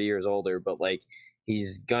he's 3 years older, but like,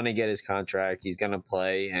 he's going to get his contract. He's going to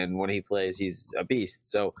play. And when he plays, he's a beast.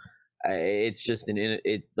 So it's just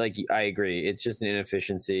I agree. It's just an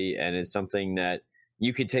inefficiency, and it's something that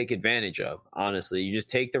you could take advantage of. Honestly, you just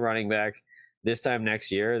take the running back this time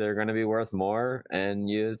next year. They're going to be worth more, and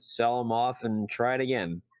you sell them off and try it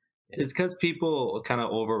again. It's because people kind of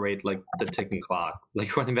overrate like the ticking clock.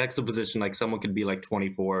 Like running back's a position like someone could be like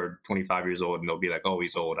 24, 25 years old, and they'll be like, "Oh,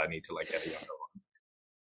 he's old. I need to like get a younger one."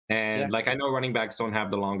 And like I know running backs don't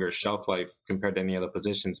have the longer shelf life compared to any other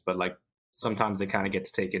positions, but like sometimes it kind of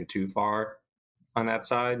gets taken too far on that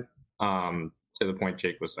side. To the point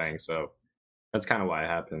Jake was saying, so that's kind of why it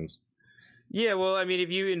happens. Yeah, well, I mean, if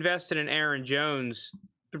you invested in Aaron Jones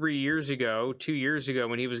 2 years ago,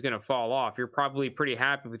 when he was going to fall off, you're probably pretty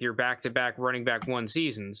happy with your back-to-back running back 1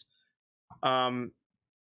 seasons. But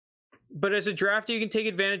as a drafter, you can take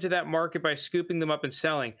advantage of that market by scooping them up and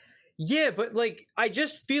selling. Yeah, but like, I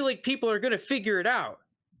just feel like people are going to figure it out.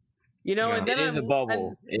 You know, and then it is a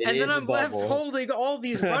bubble. And then I'm left holding all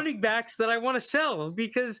these running backs that I want to sell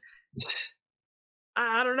because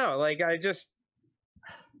I don't know. Like,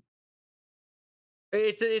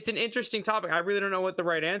 it's an interesting topic. I really don't know what the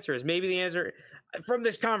right answer is. Maybe the answer from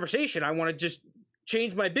this conversation, I want to just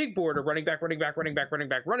change my big board to running back, but I'm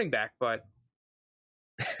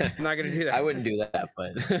not going to do that. I wouldn't do that,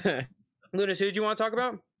 but Lunas, who do you want to talk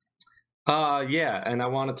about? Yeah, and I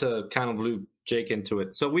wanted to kind of loop Jake into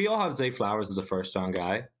it. So we all have Zay Flowers as a first-round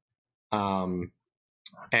guy.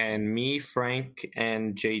 And me, Frank,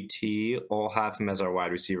 and JT all have him as our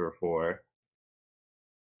wide receiver 4.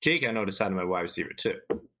 Jake, I noticed, had him at wide receiver 2.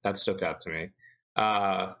 That stuck out to me.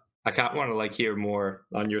 I kind of want to like hear more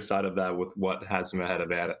on your side of that with what has him ahead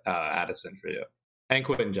of Addison for you. And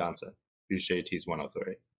Quentin Johnson, who's JT's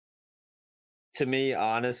 103. To me,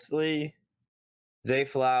 honestly, Zay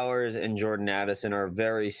Flowers and Jordan Addison are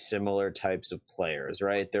very similar types of players,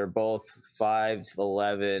 right? They're both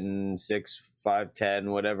 5'11", 5'10",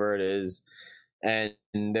 whatever it is. And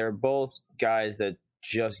they're both guys that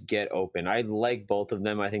just get open. I like both of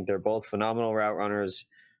them. I think they're both phenomenal route runners,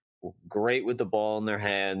 great with the ball in their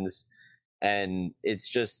hands. And it's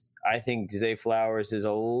just, I think Zay Flowers is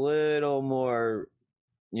a little more,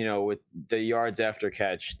 with the yards after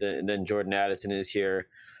catch than Jordan Addison is here.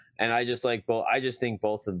 And I just like both. I just think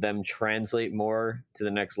both of them translate more to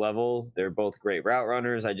the next level. They're both great route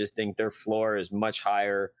runners. I just think their floor is much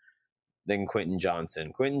higher than Quentin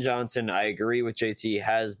Johnson. Quentin Johnson, I agree with JT,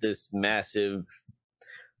 has this massive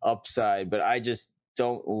upside, but I just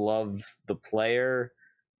don't love the player.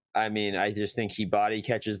 I mean, I just think he body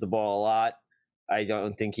catches the ball a lot. I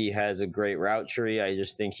don't think he has a great route tree. I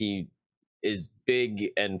just think he is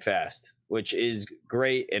big and fast, which is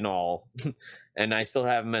great and all. And I still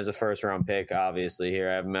have him as a first-round pick, obviously, here.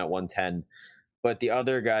 I have him at 110. But the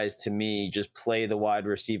other guys, to me, just play the wide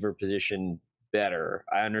receiver position better.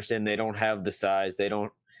 I understand they don't have the size.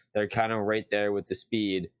 They're kind of right there with the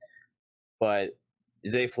speed. But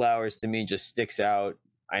Zay Flowers, to me, just sticks out.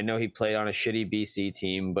 I know he played on a shitty BC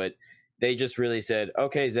team, but they just really said,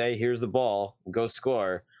 okay, Zay, here's the ball. Go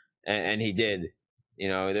score. And he did.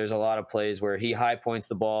 There's a lot of plays where he high points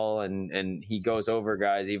the ball and he goes over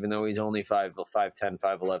guys, even though he's only 5'10",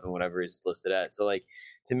 5'11", whatever he's listed at. So, like,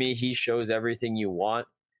 to me, he shows everything you want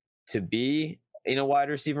to be in a wide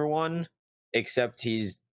receiver 1, except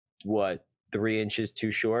he's, 3 inches too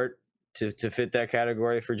short to fit that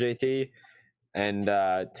category for JT. And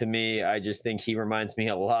to me, I just think he reminds me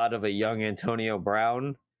a lot of a young Antonio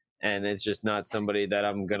Brown, and it's just not somebody that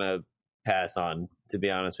I'm going to pass on, to be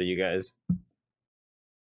honest with you guys.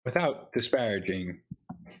 Without disparaging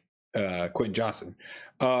Quentin Johnson,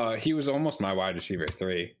 he was almost my wide receiver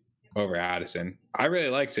 3 over Addison. I really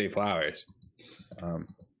like Zay Flowers,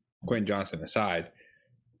 Quentin Johnson aside.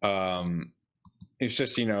 It's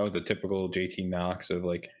just, the typical JT knocks of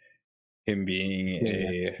like him being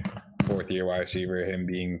a 4th-year wide receiver, him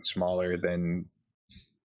being smaller than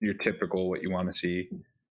your typical what you want to see.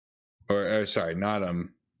 Or sorry, not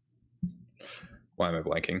why am I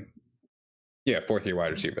blanking? Yeah, 4th-year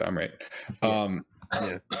wide receiver. I'm right. Yeah.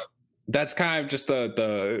 That's kind of just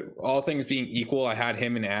the all things being equal. I had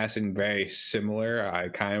him and Addison very similar. I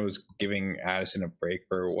kind of was giving Addison a break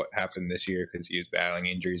for what happened this year because he was battling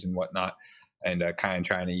injuries and whatnot, and kind of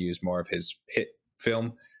trying to use more of his hit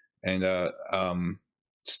film and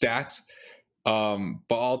stats.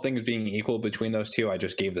 But all things being equal between those two, I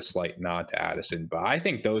just gave the slight nod to Addison. But I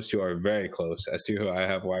think those two are very close as to who I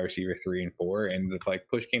have wide receiver 3 and 4. And if like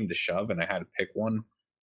push came to shove and I had to pick one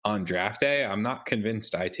on draft day, I'm not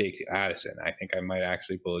convinced I take Addison. I think I might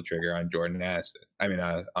actually pull the trigger on Jordan Addison.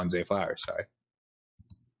 On Zay Flowers. Sorry.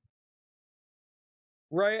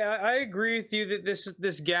 Right, I agree with you that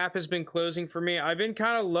this gap has been closing for me. I've been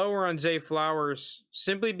kind of lower on Zay Flowers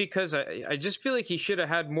simply because I just feel like he should have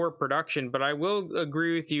had more production. But I will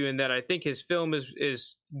agree with you in that I think his film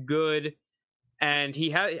is good, and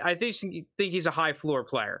I think he's a high floor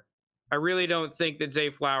player. I really don't think that Zay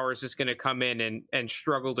Flowers is going to come in and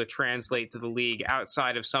struggle to translate to the league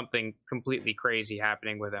outside of something completely crazy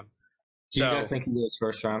happening with him. Do you guys think he goes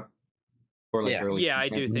first round? Or like early I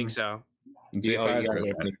second? do think so. You guys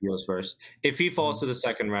think he goes first. If he falls to the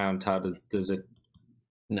second round, how does it?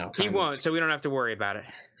 No, he won't, so we don't have to worry about it.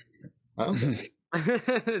 Okay.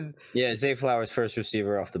 Yeah, Zay Flowers first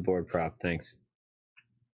receiver off the board prop. Thanks.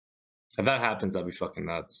 If that happens, that'd be fucking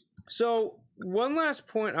nuts. So one last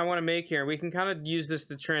point I want to make here, we can kind of use this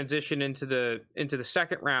to transition into the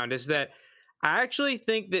second round, is that I actually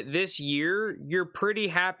think that this year you're pretty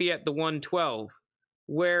happy at the 112,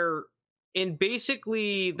 where in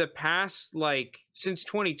basically the past, like since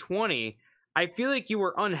 2020, I feel like you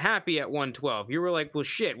were unhappy at 112. You were like, well,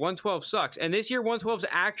 shit, 112 sucks. And this year 112 is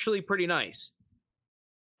actually pretty nice.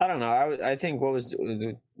 I don't know. I think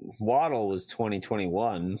Waddle was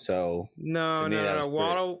 2021. So no.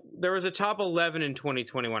 Waddle. There was a top 11 in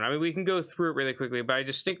 2021. I mean, we can go through it really quickly, but I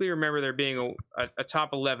distinctly remember there being a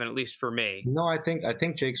top 11, at least for me. No, I think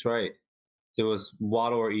Jake's right. It was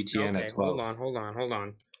Waddle or ETN at 12. Hold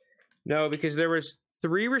on. No, because there was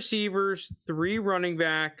 3 receivers, 3 running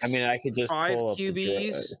backs. I mean, I could just 5 pull up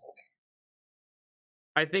QBs.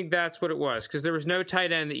 I think that's what it was, because there was no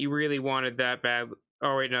tight end that you really wanted that bad.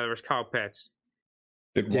 Oh wait, no, there was Kyle Pitts.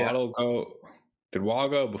 Did Waddle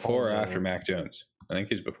go before or after Mac Jones? I think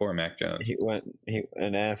he's before Mac Jones. He went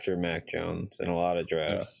after Mac Jones in a lot of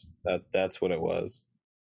drafts. Yeah. That's what it was.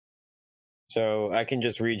 So I can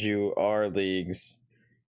just read you our leagues.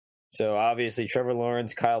 So obviously Trevor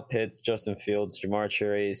Lawrence, Kyle Pitts, Justin Fields, Jamar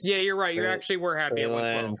Chase. Yeah, you're right. You actually were happy at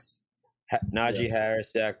 112. Najee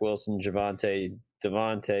Harris, Zach Wilson,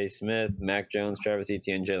 Devontae Smith, Mac Jones, Travis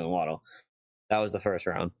Etienne, Jalen Waddle. That was the first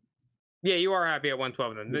round. Yeah, you are happy at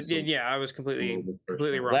 112 then. Yeah, I was completely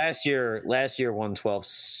wrong. Last year 112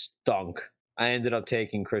 stunk. I ended up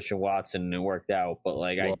taking Christian Watson and it worked out, but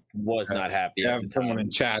I was not happy. You have someone in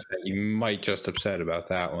chat that you might just upset about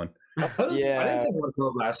that one. Yeah, I didn't think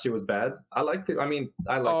 112 last year was bad. I liked it. I hated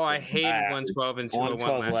 112 and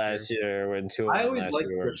 201 last year. When 201 I always liked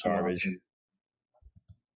Christian garbage. Watson.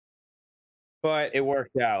 But it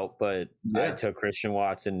worked out, but I took Christian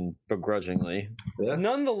Watson begrudgingly. Yeah.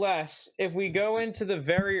 Nonetheless, if we go into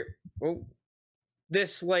the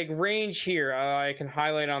this range here, I can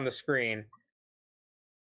highlight on the screen.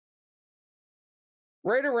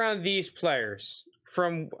 Right around these players,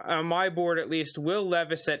 from my board at least, Will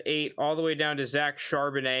Levis at 8, all the way down to Zach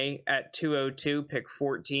Charbonnet at 202, pick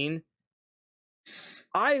 14.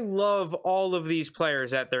 I love all of these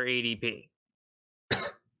players at their ADP.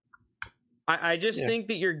 I just think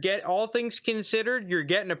that all things considered, you're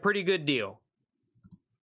getting a pretty good deal.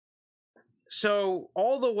 So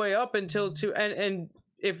all the way up until and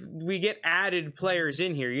if we get added players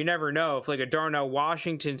in here, you never know if a Darnell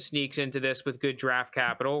Washington sneaks into this with good draft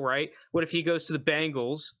capital, right? What if he goes to the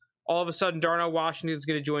Bengals? All of a sudden, Darnell Washington's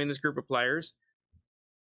going to join this group of players.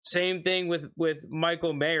 Same thing with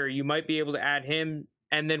Michael Mayer. You might be able to add him,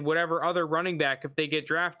 and then whatever other running back, if they get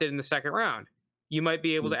drafted in the second round, you might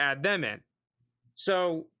be able to add them in.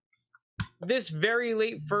 So this very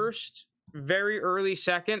late first, very early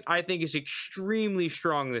second, I think is extremely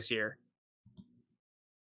strong this year.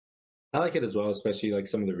 I like it as well, especially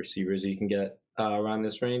some of the receivers you can get around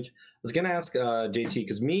this range. I was going to ask JT,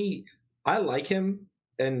 because I like him,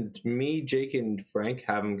 and Jake, and Frank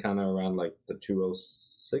have him kind of around the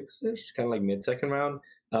 206-ish, kind of mid-second round.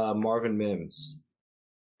 Marvin Mims.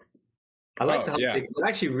 I like I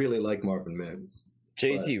actually really like Marvin Mims.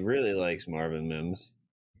 JT really likes Marvin Mims.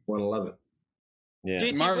 111. Yeah,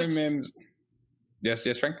 JT, Marvin Mims. Yes,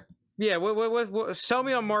 Frank. Yeah, what? Sell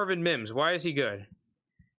me on Marvin Mims. Why is he good?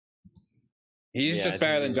 He's just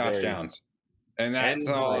better than Josh Downs, and that's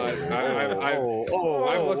all. I've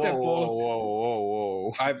looked at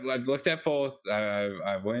both. I've looked at both.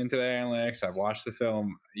 I've went into the analytics. I've watched the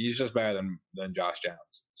film. He's just better than Josh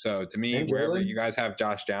Downs. So to me, wherever you guys have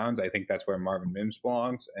Josh Downs, I think that's where Marvin Mims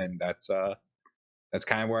belongs, and that's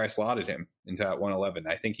kind of where I slotted him into that 111.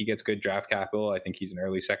 I think he gets good draft capital. I think he's an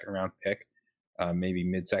early second round pick, maybe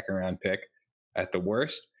mid second round pick at the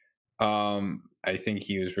worst. I think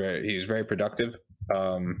he was very productive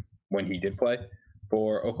when he did play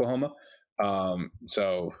for Oklahoma.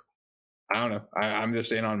 So I don't know. I'm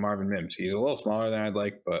just in on Marvin Mims. He's a little smaller than I'd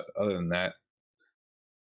like, but other than that,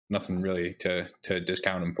 nothing really to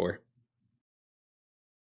discount him for.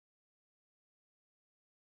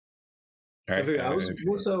 All right.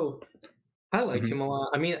 I like him a lot.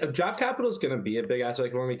 I mean, draft capital is going to be a big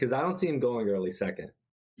aspect for me because I don't see him going early second.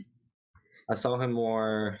 I saw him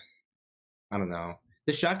more. I don't know.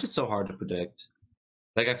 This draft is so hard to predict.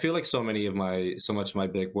 Like I feel like so much of my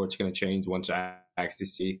big board's going to change once I actually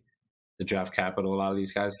see the draft capital a lot of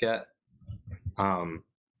these guys get.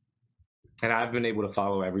 And I've been able to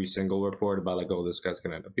follow every single report about like, oh, this guy's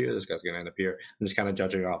going to end up here, this guy's going to end up here. I'm just kind of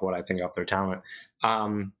judging off what I think off their talent.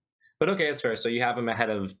 But okay, it's fair. So you have him ahead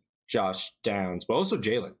of Josh Downs, but also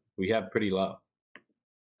Jalen. We have pretty low.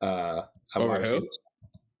 Over who?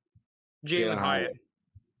 Jalen Hyatt.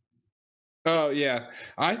 Oh yeah,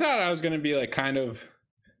 I thought I was going to be like kind of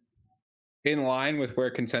in line with where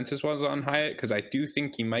consensus was on Hyatt because I do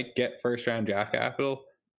think he might get first round draft capital.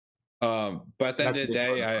 But at the end of the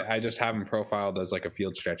day, I just have him profiled as like a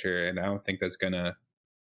field stretcher, and I don't think that's going to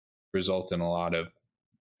result in a lot of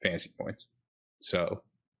fantasy points. So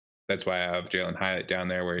that's why I have Jalen Hyatt down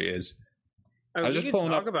there where he is. I was just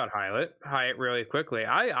pulling up about Hyatt really quickly.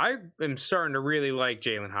 I am starting to really like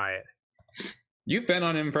Jalen Hyatt. You've been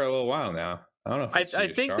on him for a little while now. I don't know. I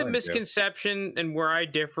think the misconception and where I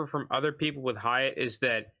differ from other people with Hyatt is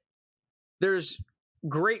that there's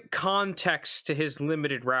great context to his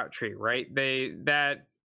limited route tree, right? That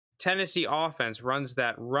Tennessee offense runs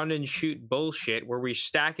that run and shoot bullshit where we're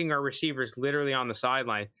stacking our receivers literally on the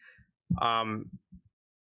sideline,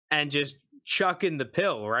 and just chucking the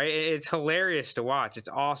pill, right? It's hilarious to watch. It's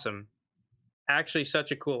awesome. Actually,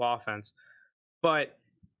 such a cool offense. But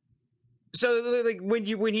so like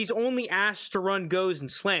when he's only asked to run goes and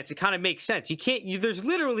slants, it kind of makes sense. There's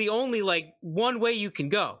literally only like one way you can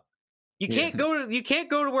go. You can't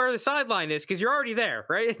go to where the sideline is because you're already there,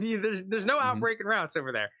 right? There's no outbreaking routes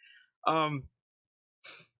over there.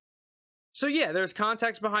 So yeah, there's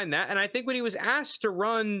context behind that, and I think when he was asked to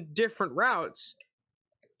run different routes,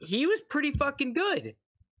 he was pretty fucking good.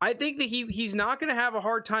 I think that he's not going to have a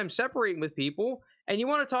hard time separating with people. And you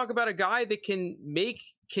want to talk about a guy that can make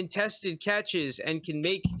contested catches and can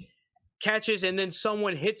make catches and then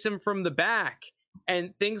someone hits him from the back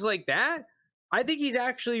and things like that. I think he's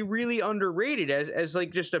actually really underrated as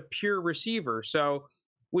like just a pure receiver. So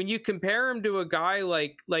when you compare him to a guy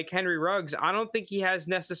like Henry Ruggs, I don't think he has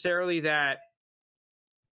necessarily that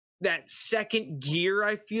second gear.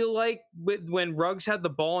 I feel like when Ruggs had the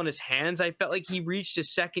ball in his hands, I felt like he reached a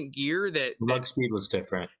second gear that Ruggs' speed was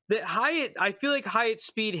different. That Hyatt, I feel like Hyatt's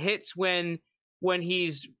speed hits when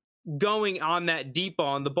he's going on that deep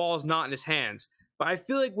ball and the ball is not in his hands. But I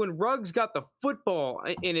feel like when Ruggs got the football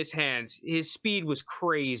in his hands, his speed was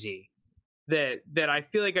crazy. That I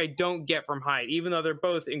feel like I don't get from Hyatt, even though they're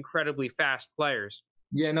both incredibly fast players.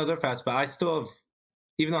 Yeah, no, they're fast, but I still have,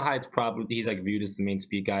 even though Hyatt's he's like viewed as the main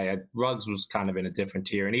speed guy, Ruggs was kind of in a different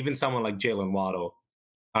tier. And even someone like Jalen Waddle,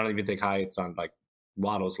 I don't even think Hyatt's on like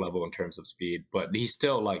Waddle's level in terms of speed, but he's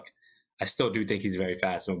still like, I still do think he's very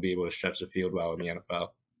fast and will be able to stretch the field well in the NFL.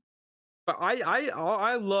 But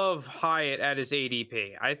I love Hyatt at his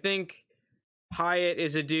ADP. I think Hyatt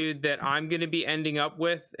is a dude that I'm going to be ending up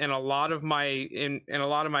with in a lot of my in a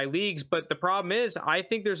lot of my leagues. But the problem is, I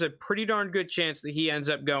think there's a pretty darn good chance that he ends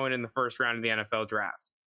up going in the first round of the NFL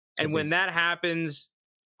draft. And when that happens,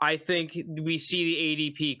 I think we see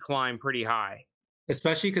the ADP climb pretty high.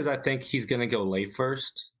 Especially because I think he's going to go late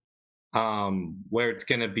first, where it's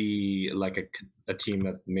going to be like a team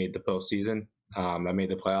that made the postseason. That made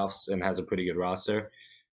the playoffs and has a pretty good roster.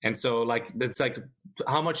 And so, like, it's like,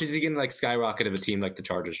 how much is he going to, like, skyrocket if a team like the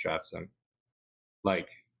Chargers drafts him? Like,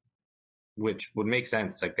 which would make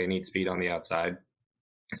sense. Like, they need speed on the outside.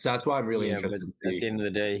 So that's why I'm really interested. But at the end of the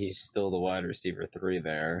day, he's still the wide receiver 3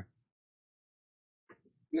 there.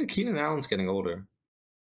 Yeah, Keenan Allen's getting older.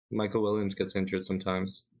 Michael Williams gets injured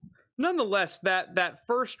sometimes. Nonetheless, that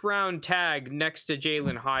first round tag next to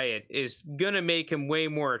Jalen Hyatt is going to make him way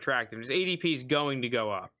more attractive. His ADP is going to go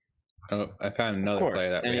up. Oh, I found another player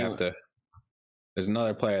that we have to. There's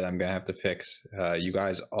another player that I'm going to have to fix. You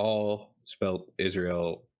guys all spelled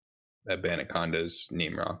Israel Abanaconda's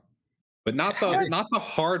name wrong, but not the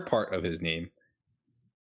hard part of his name.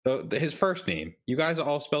 His first name. You guys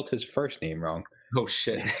all spelled his first name wrong. Oh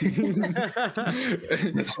shit!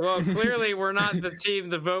 Well, clearly we're not the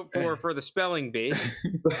team to vote for the spelling bee.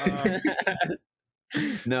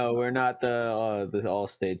 No, we're not the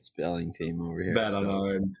all-state spelling team over here. Bad on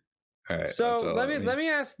our end. All right, so let me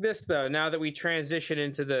ask this though. Now that we transition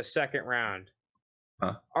into the second round,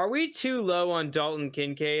 are we too low on Dalton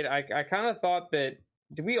Kincaid? I kind of thought that.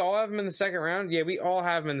 Did we all have him in the second round? Yeah, we all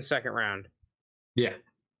have him in the second round. Yeah.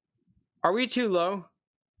 Are we too low?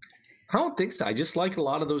 I don't think so. I just like a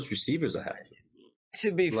lot of those receivers I have.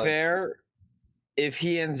 To be fair, if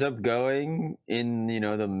he ends up going in,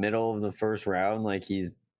 the middle of the first round, like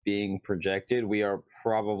he's being projected, we are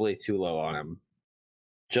probably too low on him.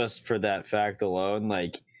 Just for that fact alone,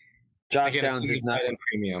 like Josh Again, Downs is not in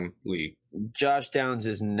premium league. Josh Downs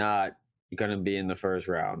is not going to be in the first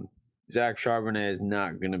round. Zach Charbonnet is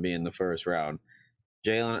not going to be in the first round.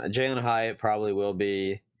 Jalen Hyatt probably will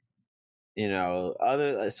be. So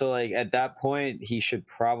at that point, he should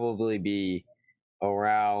probably be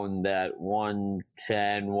around that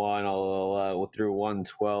 110, through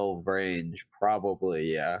 112 range,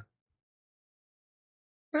 probably. Yeah.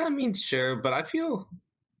 I mean, sure, but I feel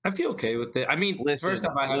okay with it. I mean, first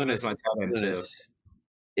off, I have him as my tight end too.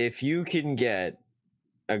 If you can get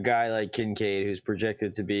a guy like Kincaid, who's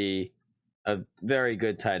projected to be a very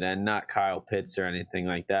good tight end, not Kyle Pitts or anything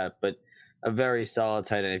like that, but a very solid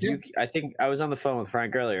tight end. I think I was on the phone with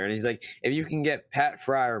Frank earlier, and he's like, if you can get Pat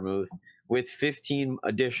Freiermuth with 15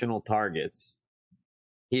 additional targets,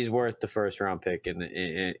 he's worth the first round pick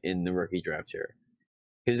in the rookie draft here.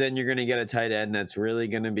 Because then you're going to get a tight end that's really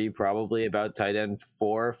going to be probably about tight end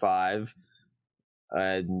 4 or 5,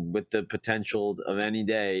 with the potential of any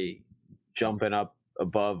day jumping up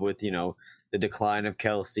above with, the decline of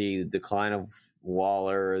Kelsey, the decline of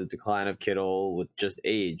Waller, the decline of Kittle with just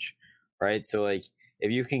age, right? So,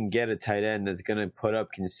 if you can get a tight end that's going to put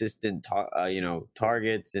up consistent,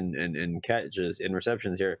 targets and catches and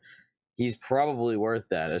receptions here, he's probably worth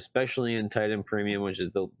that, especially in tight end premium, which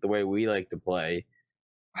is the way we like to play.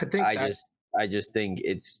 I just think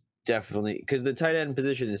it's definitely because the tight end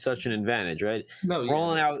position is such an advantage, right? No,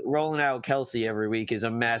 yeah. rolling out Kelsey every week is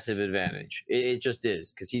a massive advantage. It just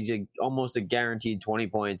is because he's almost a guaranteed 20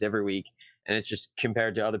 points every week, and it's just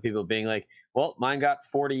compared to other people being like, well, mine got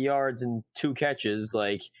 40 yards and 2 catches,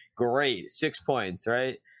 great, 6 points,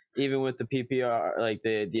 right? Even with the PPR,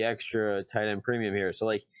 the extra tight end premium here, so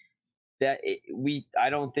I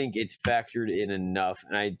don't think it's factored in enough,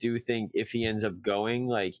 and I do think if he ends up going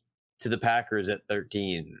to the Packers at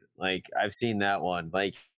 13, I've seen that one.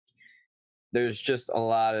 There's just a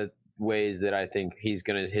lot of ways that I think his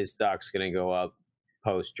stock's gonna go up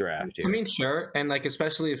post draft. I mean, sure, and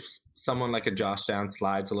especially if someone like a Josh Downs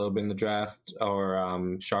slides a little bit in the draft, or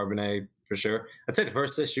Charbonnet for sure. I'd say the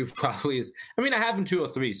first issue probably is. I mean, I have him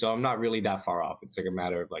 203, so I'm not really that far off. It's a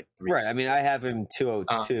matter of 3. Right. I mean, I have him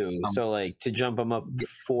 202, so to jump him up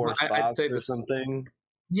 4 spots or something.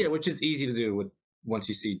 Yeah, which is easy to do once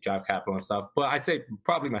you see draft capital and stuff. But I'd say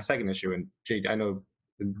probably my second issue, and I know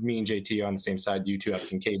me and JT are on the same side. You two have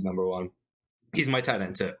Kincaid number 1. He's my tight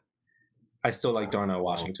end too. I still like Darnell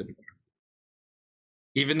Washington.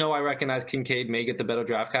 Even though I recognize Kincaid may get the better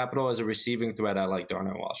draft capital as a receiving threat, I like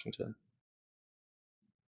Darnell Washington.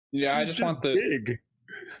 Yeah, I just want the big.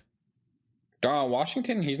 Darnell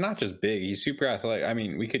Washington, he's not just big; he's super athletic. I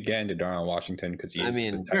mean, we could get into Darnell Washington because he's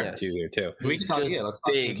there too. He's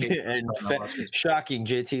big and shocking.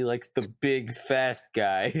 JT likes the big, fast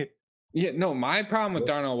guy. Yeah, no. My problem with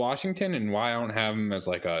Darnell Washington and why I don't have him as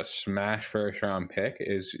a smash first round pick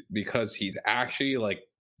is because he's actually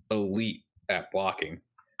elite at blocking.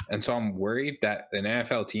 And so I'm worried that an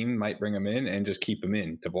NFL team might bring him in and just keep him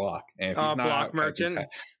in to block. And if he's not block merchant.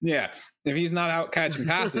 If he's not out catching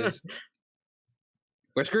passes,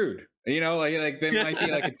 we're screwed. There might be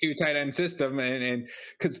a 2 tight end system, and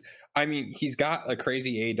because I mean he's got a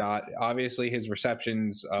crazy ADOT. Obviously his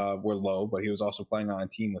receptions were low, but he was also playing on a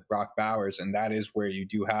team with Brock Bowers, and that is where you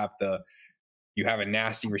do have you have a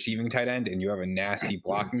nasty receiving tight end and you have a nasty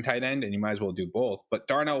blocking tight end, and you might as well do both. But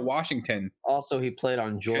Darnell Washington also, he played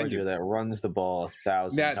on Georgia that runs the ball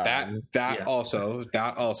 1,000 times. That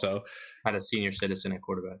also had a senior citizen at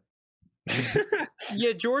quarterback.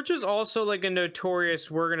 Yeah, Georgia's also a notorious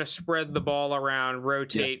we're going to spread the ball around,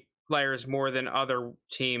 rotate players more than other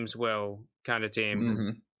teams will kind of team.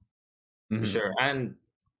 Mm-hmm. Mm-hmm. Sure. And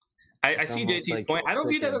I see JT's point. I don't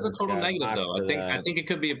view that as a total negative, though. I think it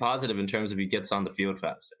could be a positive in terms of he gets on the field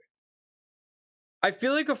faster. I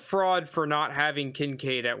feel like a fraud for not having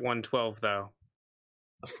Kincaid at 112, though.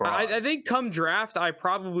 A fraud. I think come draft, I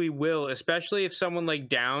probably will, especially if someone like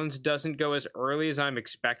Downs doesn't go as early as I'm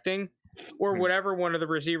expecting, or whatever one of the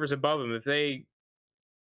receivers above him. If they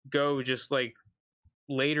go just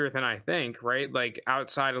later than I think, right?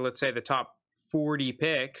 Outside of, let's say, the top 40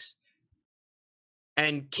 picks,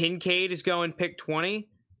 and Kincaid is going pick 20,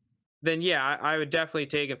 then yeah, I would definitely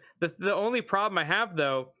take him. The only problem I have,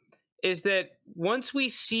 though, is that once we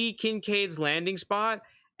see Kincaid's landing spot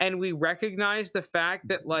and we recognize the fact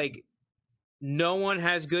that no one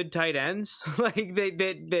has good tight ends,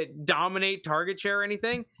 that dominate target share or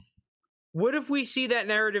anything, what if we see that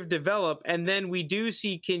narrative develop and then we do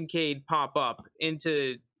see Kincaid pop up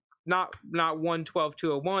into not 112,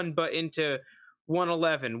 201, but into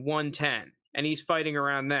 111, 110, and he's fighting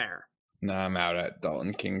around there? No, I'm out at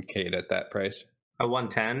Dalton Kincaid at that price. A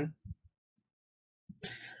 110?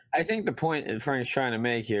 I think the point that Frank's trying to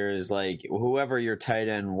make here is like whoever your tight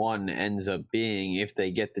end one ends up being, if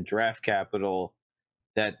they get the draft capital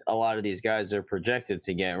that a lot of these guys are projected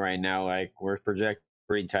to get right now, like we're projected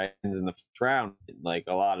 3 tight ends in the first round, like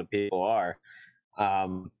a lot of people are.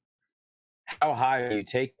 How high do you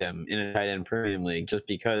take them in a tight end premium league? Just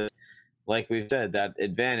because, like we've said, that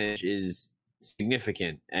advantage is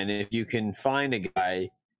significant, and if you can find a guy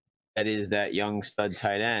that is that young stud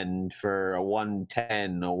tight end for a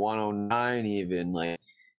 110, a 109 even, like,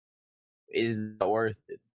 is that worth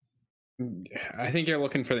it? I think you're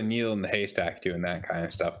looking for the needle in the haystack doing that kind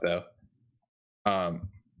of stuff, though.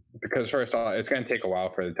 Because first of all, it's going to take a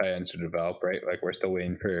while for the tight ends to develop, right? Like we're still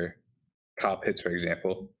waiting for Kyle Pitts, for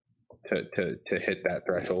example, to hit that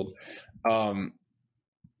threshold.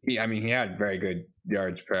 He had very good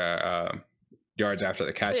yards after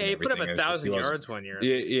the catch. Yeah, he put up 1,000 yards one year.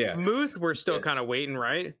 Yeah. Muth, we're still kind of waiting,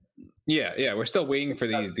 right? Yeah. We're still waiting for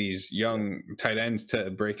these young tight ends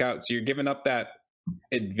to break out. So you're giving up that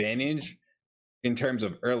advantage in terms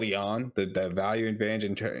of early on, the value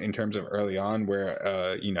advantage in terms of early on,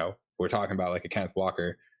 where we're talking about like a Kenneth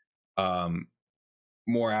Walker,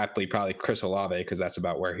 more aptly probably Chris Olave, because that's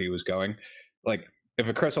about where he was going. Like if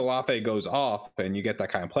a Chris Olave goes off and you get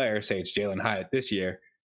that kind of player, say it's Jalen Hyatt this year,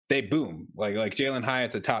 they boom. Like Jalen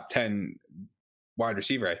Hyatt's a top 10 wide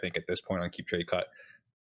receiver, I think, at this point on Keep Trade Cut.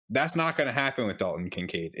 That's not going to happen with Dalton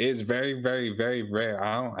Kincaid. It is very, very, very rare.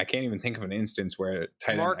 I can't even think of an instance where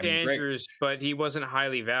Mark Andrews, but he wasn't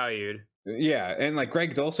highly valued. Yeah, and like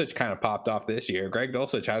Greg Dulcich kind of popped off this year. Greg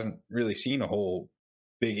Dulcich hasn't really seen a whole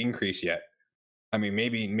big increase yet. I mean,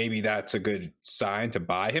 maybe that's a good sign to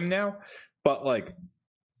buy him now, but like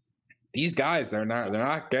these guys, they're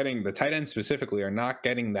not getting, the tight end specifically are not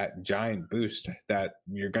getting that giant boost that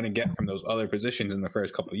you're going to get from those other positions in the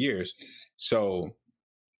first couple of years. So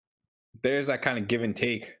there's that kind of give and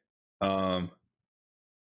take.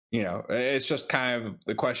 It's just kind of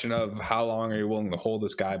the question of how long are you willing to hold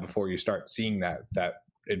this guy before you start seeing that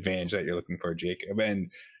advantage that you're looking for, Jake.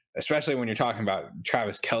 And especially when you're talking about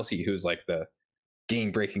Travis Kelce, who's like the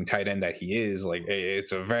game-breaking tight end that he is, like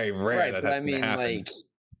it's a very rare that that's going to happen. Like,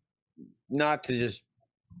 not to just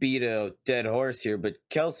beat a dead horse here, but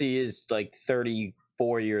Kelce is like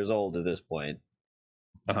 34 years old at this point.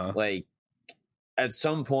 Like at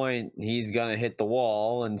some point he's going to hit the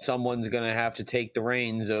wall and someone's going to have to take the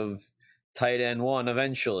reins of tight end one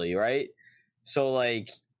eventually, right? So like,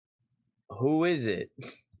 who is it?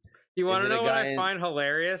 You want to know what I find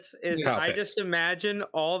hilarious is I just imagine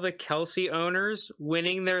all the Kelce owners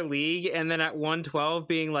winning their league and then at 112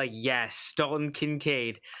 being like, yes, Dalton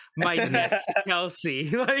Kincaid, my next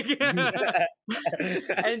Kelce. Like,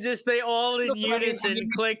 and just they all in unison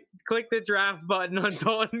click the draft button on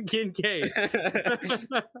Dalton Kincaid. I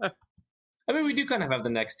mean, we do kind of have the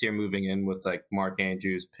next tier moving in with like Mark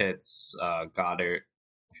Andrews, Pitts, Goddard,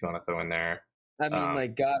 if you want to throw in there. I mean,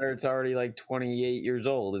 like Goddard's already like 28 years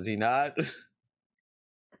old, is he not?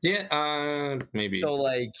 Yeah, maybe. So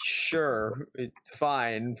like, sure, it's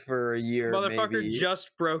fine for a year. Motherfucker maybe.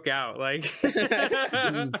 just broke out, like.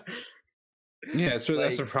 Yeah, so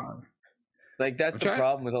that's the problem. Like that's the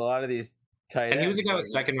problem with a lot of these tight ends. And he was a guy with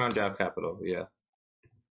second round draft capital, yeah.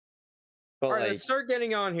 But all right, let's start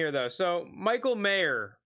getting on here though. So Michael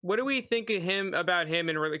Mayer, what do we think of him about him?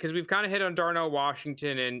 And because we've kind of hit on Darnell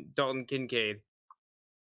Washington and Dalton Kincaid.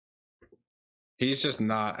 He's just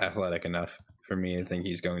not athletic enough for me to think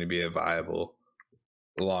he's going to be a viable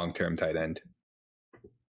long-term tight end.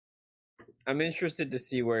 I'm interested to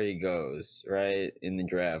see where he goes, right, in the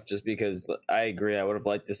draft, just because I agree. I would have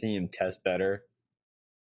liked to see him test better.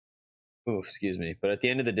 Oh, excuse me. But at the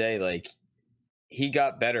end of the day, like, he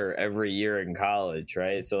got better every year in college,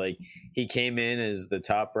 right? So, like, he came in as the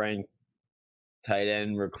top-ranked tight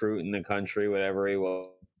end recruit in the country, whatever he was,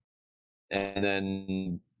 and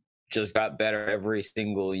then just got better every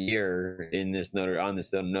single year in this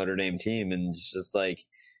Notre Dame team. And it's just like,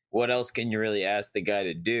 what else can you really ask the guy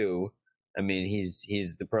to do? I mean,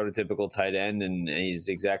 he's the prototypical tight end and he's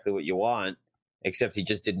exactly what you want, except he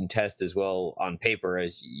just didn't test as well on paper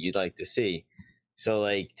as you'd like to see. So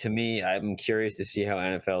like, to me, I'm curious to see how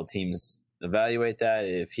NFL teams evaluate that.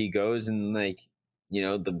 If he goes in like,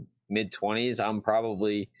 the mid 20s, I'm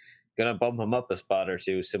probably going to bump him up a spot or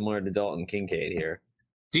two, similar to Dalton Kincaid here.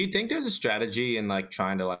 Do you think there's a strategy in like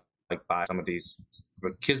trying to like buy some of these?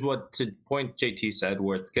 Because what to point JT said,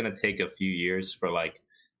 where it's going to take a few years for like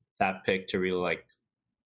that pick to really like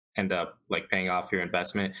end up like paying off your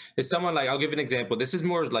investment. Is someone like, I'll give an example. This is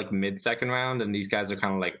more like mid second round, and these guys are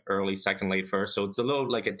kind of like early second, late first. So it's a little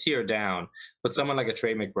like a tier down. But someone like a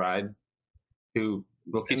Trey McBride, who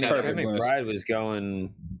Rookie And tight perfect. end. McBride was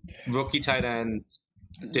going. Rookie tight end.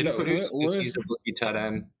 Didn't produce this season. Rookie tight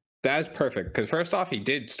end. That's perfect because first off, he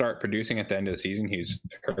did start producing at the end of the season. He's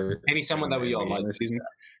hurt, and he's someone that we all like. The season.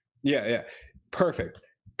 Yeah, perfect.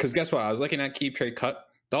 Because guess what? I was looking at keep trade cut.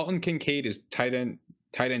 Dalton Kincaid is tight end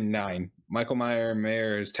 9. Michael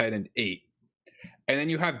Mayer is tight end 8. And then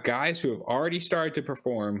you have guys who have already started to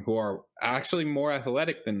perform who are actually more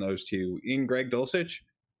athletic than those two, in Greg Dulcich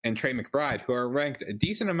and Trey McBride, who are ranked a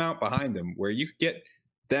decent amount behind them, where you get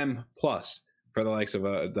them plus for the likes of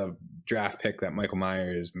the draft pick that Michael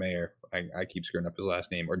Mayer, I keep screwing up his last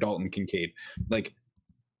name, or Dalton Kincaid. Like,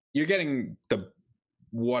 you're getting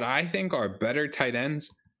what I think are better tight ends.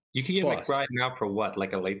 You can get McBride now for what,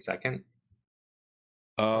 like a late second?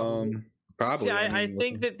 Probably. See, I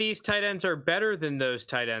think that these tight ends are better than those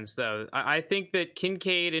tight ends, though. I think that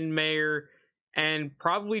Kincaid and Mayer and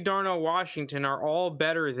probably Darnell Washington are all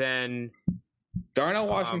better than Darnell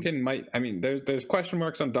Washington. There's question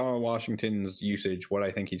marks on Darnell Washington's usage, what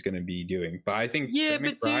I think he's going to be doing. But I think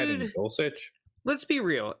McBride and Dulcich. Let's be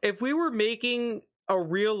real. If we were making a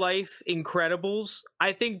real life Incredibles,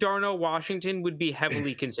 I think Darnell Washington would be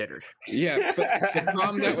heavily considered. Yeah, but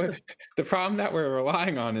the problem that we're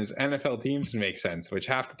relying on is NFL teams to make sense, which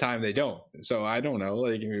half the time they don't. So I don't know.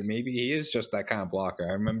 Like, maybe he is just that kind of blocker.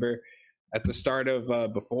 I remember at the start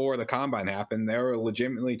of before the combine happened, they were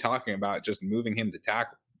legitimately talking about just moving him to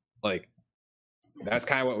tackle. Like, that's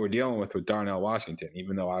kind of what we're dealing with Darnell Washington,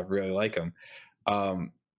 even though I really like him.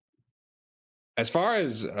 As far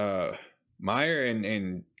as Mayer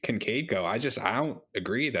and Kincaid go, I don't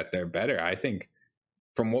agree that they're better. I think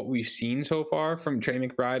from what we've seen so far from Trey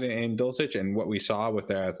McBride and Dulcich, and what we saw with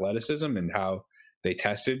their athleticism and how they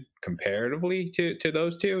tested comparatively to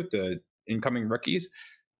those two, the incoming rookies,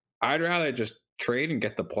 I'd rather just trade and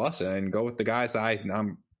get the plus and go with the guys that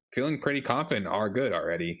I'm feeling pretty confident are good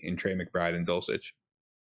already in Trey McBride and Dulcich.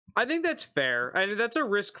 I think that's fair. That's a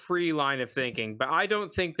risk-free line of thinking, but I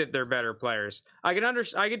don't think that they're better players. I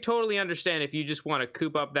can totally understand if you just want to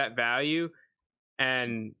coop up that value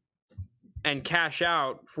and cash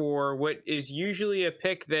out for what is usually a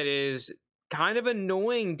pick that is kind of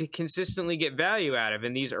annoying to consistently get value out of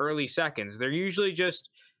in these early seconds. They're usually just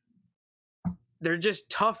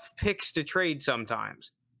tough picks to trade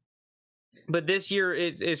sometimes. But this year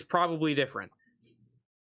it's probably different.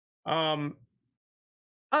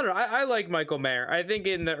 I don't know. I like Michael Mayer. I think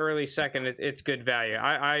in the early second, it's good value.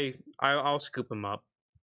 I'll scoop him up.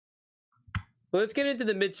 But let's get into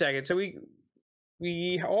the mid second. So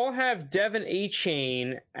we all have Devin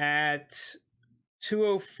A-Chain at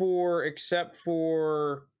 204, except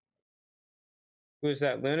for who is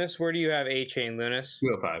that? Lunas. Where do you have A-Chain, Lunas?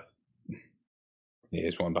 205. He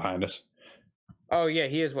is one behind us. Oh yeah,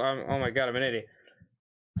 he is. Oh my god, I'm an idiot.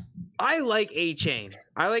 I like A-Chain.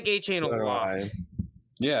 I like A-Chain a lot.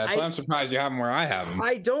 Yeah, that's why I'm surprised you have him where I have him.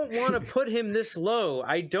 I don't want to put him this low.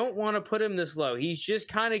 He's just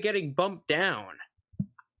kind of getting bumped down.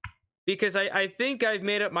 Because I think I've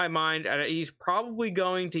made up my mind. He's probably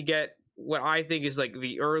going to get what I think is like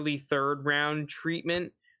the early third round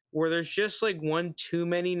treatment, where there's just like one too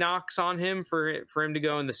many knocks on him for him to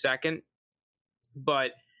go in the second.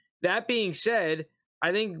 But that being said,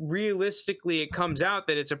 I think realistically it comes out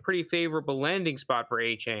that it's a pretty favorable landing spot for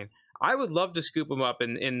A-Chain. I would love to scoop him up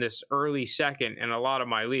in this early second in a lot of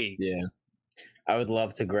my leagues. Yeah. I would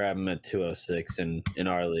love to grab him at 206 in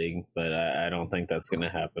our league, but I don't think that's going to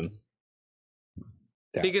happen.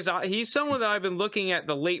 Yeah. Because he's someone that I've been looking at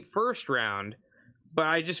the late first round, but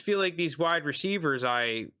I just feel like these wide receivers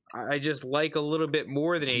I just like a little bit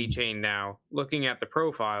more than A-Chain now, looking at the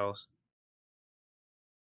profiles.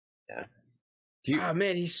 Yeah. Oh,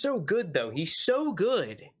 man, he's so good, though. He's so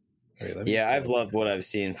good. Yeah, I've loved what I've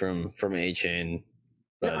seen from A-Chain.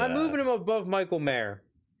 But, I'm moving him above Michael Mayer.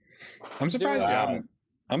 I'm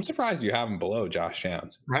surprised you have him below Josh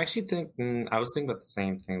Downs. I actually think I was thinking about the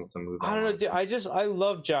same thing with the move. I don't know. I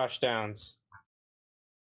love Josh Downs.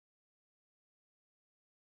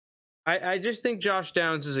 I just think Josh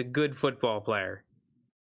Downs is a good football player.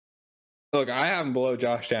 Look, I have him below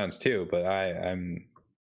Josh Downs too, but I'm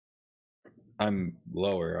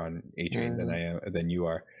lower on A-Chain than you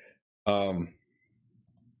are.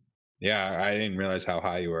 Yeah, I didn't realize how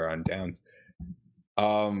high you were on Downs.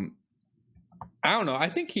 I don't know. I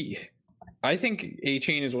think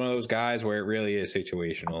A-Chain is one of those guys where it really is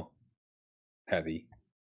situational heavy.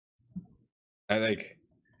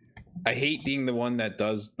 I hate being the one that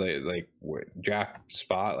does the draft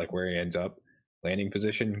spot, like where he ends up landing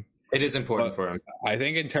position. It is important for him. I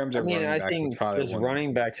think in terms of running backs, I think just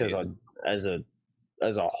running backs as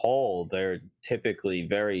a whole, they're typically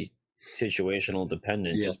very situational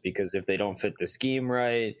dependent, just because if they don't fit the scheme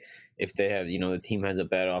right, if they have, the team has a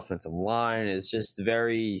bad offensive line, it's just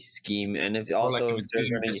very scheme. And if also if the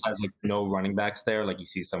team just has like no running backs there, like you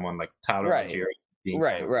see someone like Tyler Algier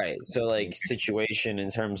right. So like situation in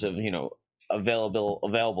terms of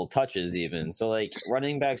available touches even. So like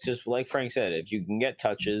running backs, just like Frank said, if you can get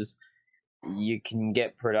touches, you can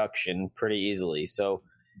get production pretty easily. So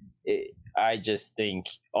I just think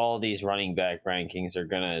all these running back rankings are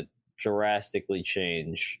going to drastically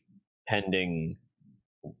change pending,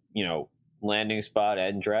 landing spot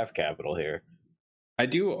and draft capital here. I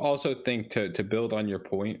do also think to build on your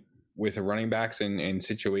point with running backs and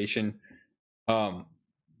situation,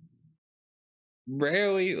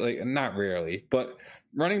 rarely, like not rarely, but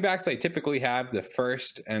running backs like typically have the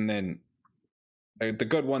first, and then the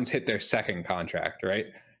good ones hit their second contract, right?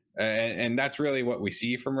 And that's really what we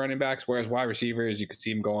see from running backs. Whereas wide receivers, you could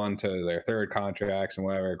see them go on to their third contracts and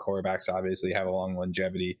whatever. Quarterbacks obviously have a long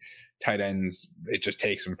longevity. Tight ends, it just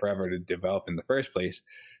takes them forever to develop in the first place.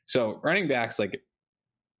 So running backs, like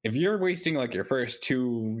if you're wasting like your first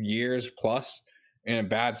 2 years plus in a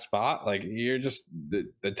bad spot, like you're just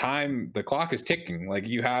the clock is ticking. Like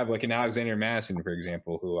you have like an Alexander Madison, for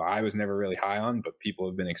example, who I was never really high on, but people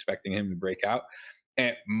have been expecting him to break out. And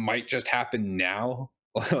it might just happen now,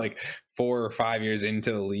 like 4 or 5 years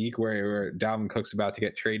into the league where Dalvin Cook's about to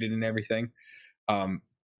get traded and everything.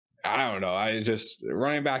 I don't know.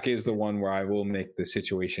 Running back is the one where I will make the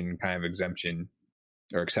situation kind of exception,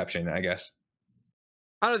 I guess.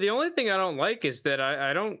 I don't know. The only thing I don't like is that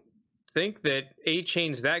I don't think that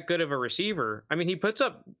A-Chain's that good of a receiver. I mean, he puts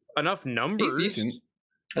up enough numbers. He's decent.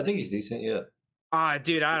 I think he's decent, yeah.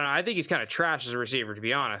 Dude, I don't know. I think he's kind of trash as a receiver, to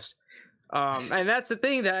be honest. And that's the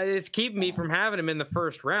thing that is keeping me from having him in the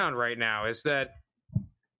first round right now, is that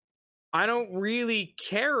I don't really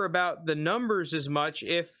care about the numbers as much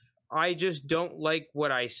if I just don't like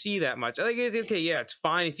what I see that much. I think it's okay, yeah, it's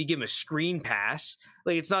fine if you give him a screen pass.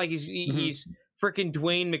 Like, it's not like he's freaking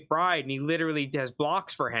Dwayne McBride and he literally has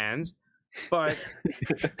blocks for hands. But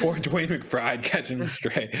poor Dwayne McBride catching him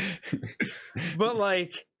straight. But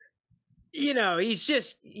like, he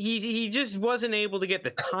just wasn't able to get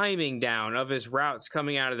the timing down of his routes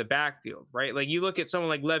coming out of the backfield, right? Like you look at someone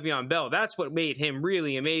like Le'Veon Bell, that's what made him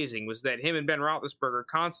really amazing, was that him and Ben Roethlisberger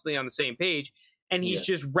constantly on the same page, and he's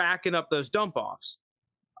just racking up those dump offs.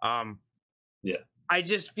 I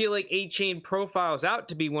just feel like A-Chain profiles out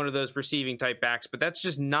to be one of those receiving type backs, but that's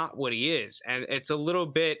just not what he is, and it's a little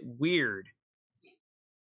bit weird.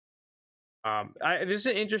 This is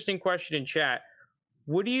an interesting question in chat.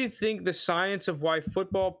 What do you think the science of why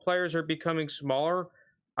football players are becoming smaller?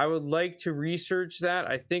 I would like to research that.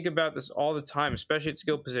 I think about this all the time, especially at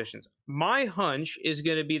skill positions. My hunch is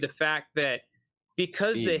going to be the fact that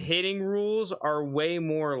because the hitting rules are way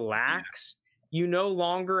more lax, you no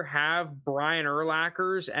longer have Brian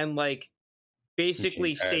Urlachers and like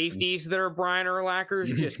basically safeties that are Brian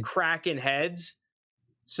Urlachers just cracking heads.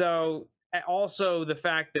 So also the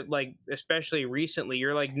fact that like, especially recently,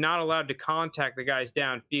 you're like not allowed to contact the guys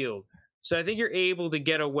downfield. So I think you're able to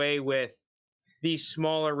get away with these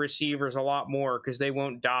smaller receivers a lot more because they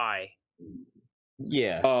won't die.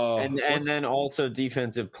 Yeah. And then also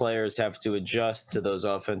defensive players have to adjust to those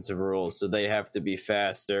offensive rules. So they have to be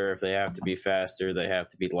faster. If they have to be faster, they have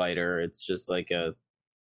to be lighter. It's just like a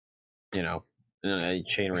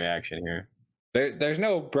chain reaction here. There's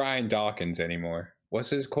no Brian Dawkins anymore. What's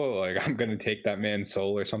his quote? Like, I'm going to take that man's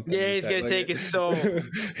soul or something. Yeah, he's going to take his soul.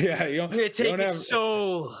 Yeah, I'm going to take his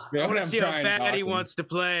soul. I want to see Brian how bad Dawkins. He wants to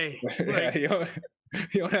play. Yeah,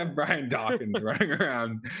 you don't have Brian Dawkins running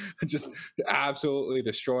around just absolutely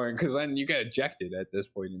destroying, because then you get ejected at this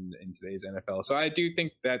point in today's NFL. So I do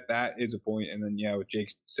think that is a point. And then, what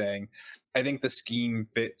Jake's saying, I think the scheme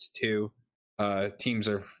fits too. Teams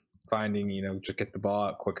are finding, just get the ball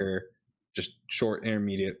out quicker, just short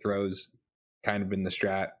intermediate throws kind of in the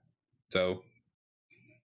strat. So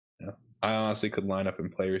I honestly could line up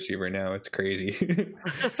and play receiver now. It's crazy.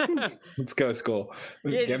 Let's go, Skull.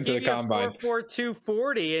 Yeah, get him to the combine. 4.42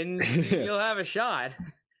 240 and you'll have a shot.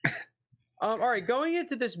 All right, going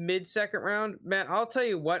into this mid-second round, man, I'll tell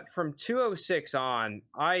you what, from 206 on,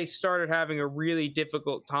 I started having a really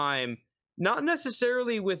difficult time, not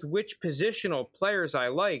necessarily with which positional players I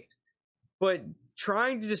liked, but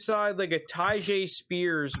trying to decide like a Tyjae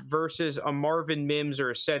Spears versus a Marvin Mims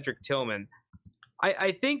or a Cedric Tillman.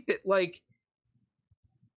 I think that like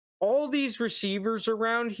all these receivers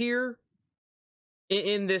around here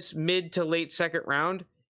in this mid to late second round,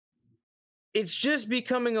 it's just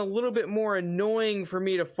becoming a little bit more annoying for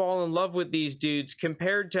me to fall in love with these dudes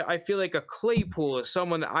compared to, I feel like a Claypool is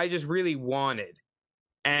someone that I just really wanted.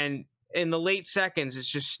 And in the late seconds, it's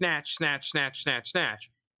just snatch, snatch, snatch, snatch,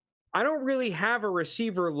 snatch. I don't really have a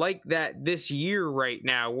receiver like that this year right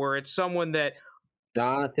now, where it's someone that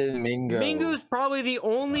Jonathan Mingo. Mingo's probably the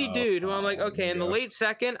only dude who I'm like, okay, in the Mingo. late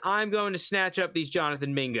second, I'm going to snatch up these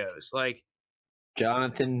Jonathan Mingos. Like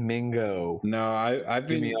Jonathan Mingo. No, I've Give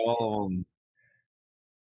been me all of them.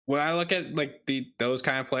 when I look at like those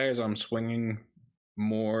kind of players, I'm swinging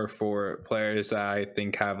more for players that I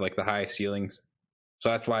think have like the highest ceilings. So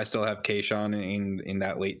that's why I still have Kayshawn in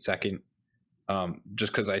that late second.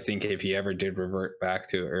 Just because I think if he ever did revert back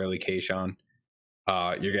to early Kayshawn,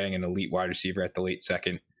 you're getting an elite wide receiver at the late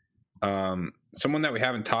second. Someone that we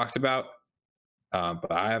haven't talked about,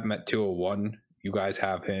 but I have him at 201. You guys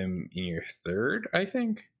have him in your third, I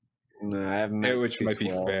think. No, I have him at Which might be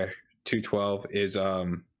 212. fair. 212 is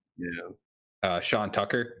Sean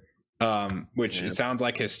Tucker, which it sounds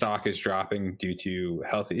like his stock is dropping due to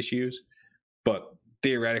health issues. But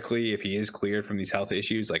theoretically, if he is cleared from these health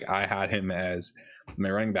issues, like I had him as my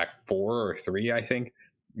running back 4 or 3, I think,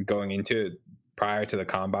 going into prior to the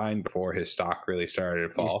combine before his stock really started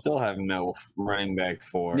to fall. You still have no running back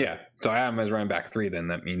 4. Yeah, so I have him as running back 3. Then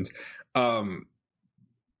that means I'm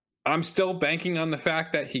still banking on the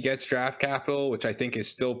fact that he gets draft capital, which I think is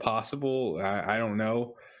still possible. I don't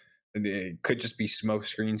know. It could just be smoke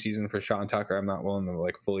screen season for Sean Tucker. I'm not willing to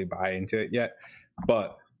like fully buy into it yet,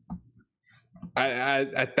 but I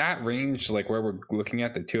at that range, like where we're looking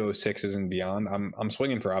at the 206s and beyond, I'm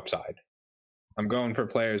swinging for upside. I'm going for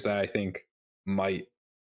players that I think might,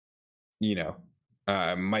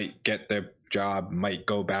 might get their job, might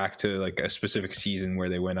go back to like a specific season where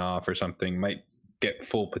they went off or something, might get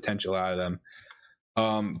full potential out of them.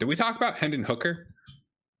 Did we talk about Hendon Hooker?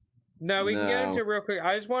 No, we can get No. into it real quick.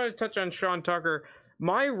 I just wanted to touch on Sean Tucker.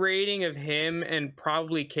 My rating of him and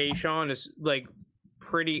probably Kayshawn is like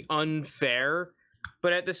pretty unfair,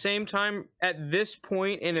 but at the same time, at this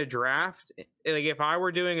point in a draft, like if I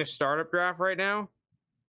were doing a startup draft right now,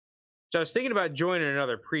 so I was thinking about joining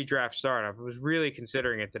another pre-draft startup. I was really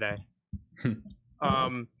considering it today.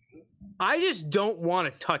 I just don't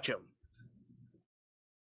want to touch him.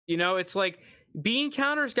 It's like Bean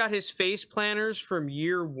Counter's got his face planners from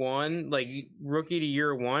year 1, like rookie to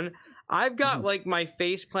year 1. I've got like my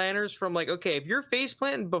face planners from like, okay, if you're face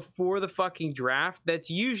planting before the fucking draft, that's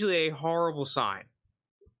usually a horrible sign.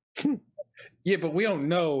 Yeah, but we don't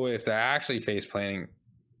know if they're actually face planting.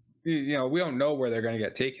 We don't know where they're going to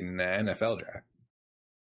get taken in the NFL draft.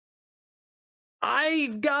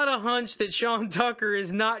 I've got a hunch that Sean Tucker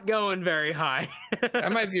is not going very high. I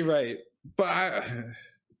might be right, but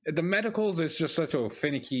the medicals is just such a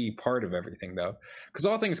finicky part of everything, though. Because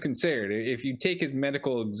all things considered, if you take his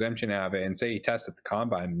medical exemption out of it and say he tests at the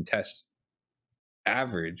combine and tests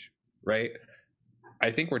average, right? I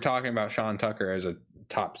think we're talking about Sean Tucker as a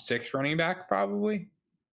top 6 running back, probably.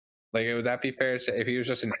 Like, would that be fair to say if he was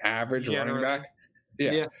just an average running back?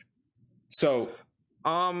 Yeah. So,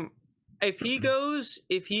 if he goes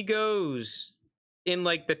in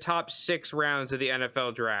like the top 6 rounds of the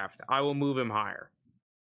NFL draft, I will move him higher.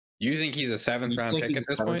 you think he's a 7th round pick at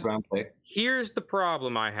this point? Here's the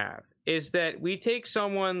problem I have is that we take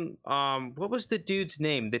someone, what was the dude's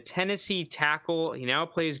name? The Tennessee tackle. He now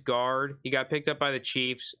plays guard. He got picked up by the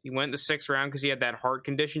Chiefs. He went in the 6th round because he had that heart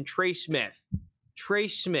condition. Trey Smith.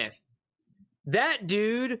 That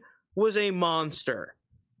dude was a monster.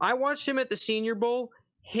 I watched him at the Senior Bowl.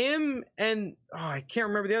 Him and, I can't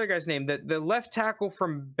remember the other guy's name. The left tackle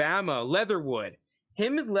from Bama, Leatherwood.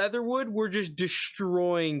 Him and Leatherwood were just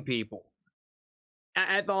destroying people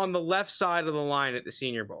on the left side of the line at the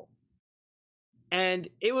Senior Bowl. And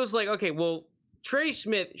it was like, okay, well, Trey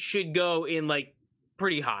Smith should go in like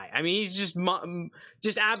pretty high. I mean, he's just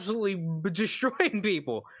absolutely destroying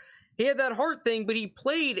people. He had that heart thing, but he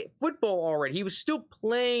played football already. He was still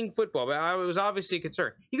playing football, but I was obviously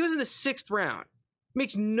concerned. He goes in the 6th round.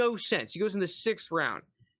 Makes no sense. He goes in the 6th round.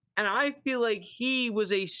 And I feel like he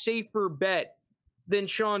was a safer bet than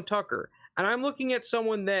Sean Tucker. And I'm looking at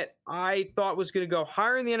someone that I thought was going to go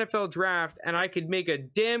higher in the NFL draft, and I could make a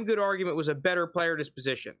damn good argument was a better player at his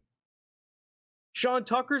position. Sean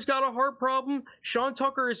Tucker's got a heart problem. Sean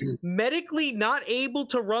Tucker is medically not able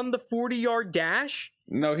to run the 40-yard dash.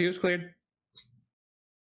 No, he was cleared.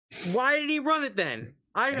 Why did he run it then?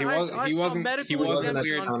 He wasn't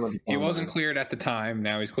cleared at the time.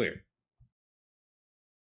 Now he's cleared.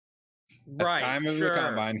 At Right. the time of the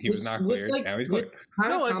combine, he was not cleared. Now he's cleared.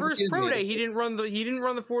 No, at first pro day he didn't run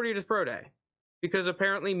the 40 at his pro day because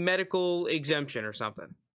apparently medical exemption or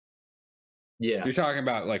something. Yeah. You're talking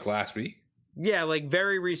about like last week? Yeah, like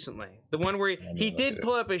very recently. The one where he did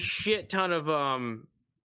pull up a shit ton of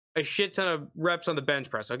a shit ton of reps on the bench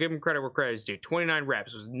press. I'll give him credit where credit is due. 29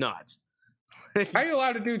 reps was nuts. How are you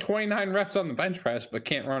allowed to do 29 reps on the bench press but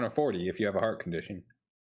can't run a 40 if you have a heart condition?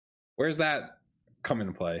 Where's that come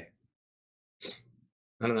into play?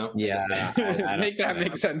 I don't know. Yeah, I Make that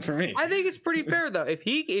make sense for me. I think it's pretty fair though. If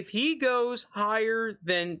he goes higher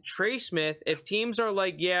than Trey Smith, if teams are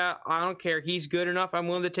like, yeah, I don't care, he's good enough, I'm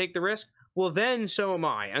willing to take the risk. Well, then so am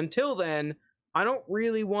I. Until then, I don't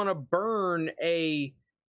really want to burn a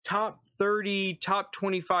top 30, top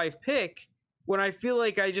 25 pick when I feel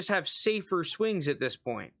like I just have safer swings at this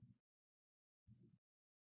point.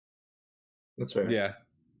 That's fair. Yeah.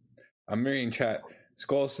 I'm reading chat.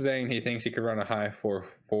 Skull's saying he thinks he could run a high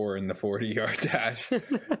 4.4 in the 40-yard dash.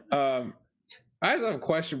 I have a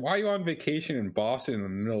question. Why are you on vacation in Boston in the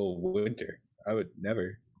middle of winter? I would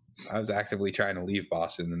never. I was actively trying to leave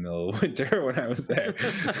Boston in the middle of winter when I was there.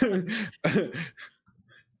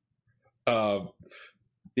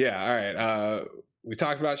 Yeah, all right. We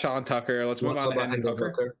talked about Sean Tucker. Let's move on to Hendon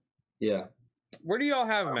Hooker. Yeah. Where do y'all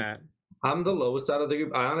have him at? I'm the lowest out of the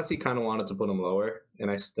group. I honestly kind of wanted to put him lower,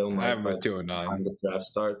 and I still might. I have him at 209. When the draft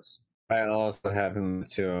starts. I also have him at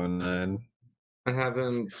 209. I have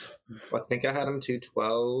him. I think I had him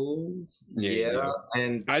 212. Yeah.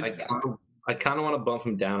 And I kind of want to bump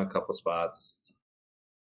him down a couple spots.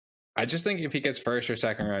 I just think if he gets first or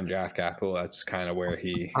second round draft capital, that's kind of where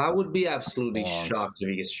he. I would be absolutely belongs. shocked if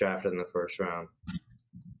he gets drafted in the first round.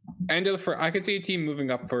 End of the first, I could see a team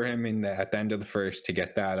moving up for him at the end of the first to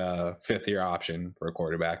get that fifth year option for a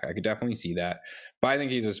quarterback. I could definitely see that, but I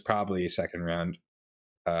think he's just probably a second round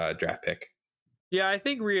draft pick. Yeah, I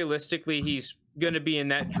think realistically he's going to be in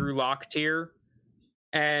that Drew Lock tier,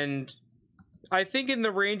 and I think in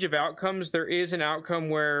the range of outcomes there is an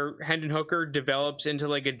outcome where Hendon Hooker develops into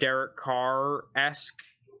like a Derek Carr-esque,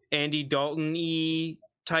 Andy Dalton-y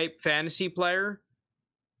type fantasy player.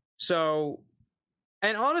 So.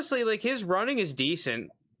 And honestly, like his running is decent.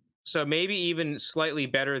 So maybe even slightly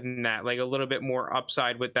better than that, like a little bit more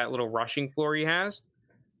upside with that little rushing floor he has.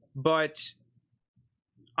 But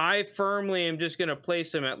I firmly am just going to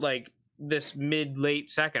place him at like this mid-late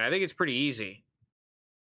second. I think it's pretty easy.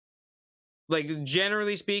 Like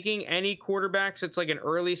generally speaking, any quarterbacks that's like an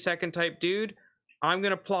early second type dude, I'm going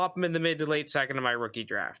to plop him in the mid to late second of my rookie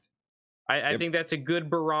draft. I think that's a good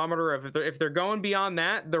barometer of if they're going beyond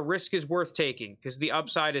that, the risk is worth taking because the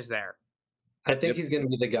upside is there. I think he's going to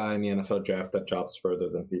be the guy in the NFL draft that drops further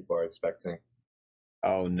than people are expecting.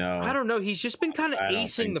 Oh, no. I don't know. He's just been kind of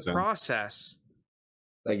acing the process.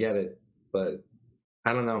 I get it, but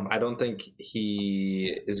I don't know. I don't think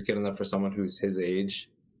he is good enough for someone who's his age.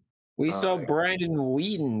 We saw Brandon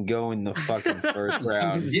Wheaton go in the fucking first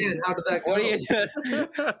round. Yeah, how did that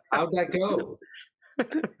go? How'd that go?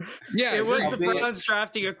 Yeah, it was the Browns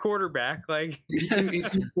drafting a quarterback. Like he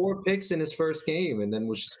threw 4 picks in his first game, and then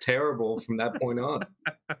was just terrible from that point on.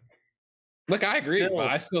 Look, I agree, but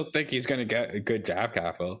I still think he's going to get a good draft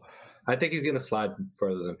capital. I think he's going to slide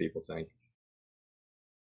further than people think,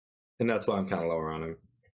 and that's why I'm kind of lower on him.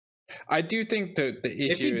 I do think that the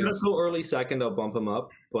issue if he does go early second, I'll bump him up,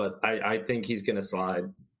 but I think he's going to slide.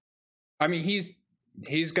 I mean,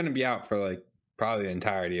 he's going to be out for like probably the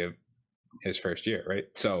entirety of his first year, right?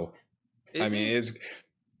 So, because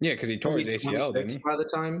he tore his ACL, didn't he? By the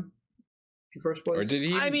time he first plays, or did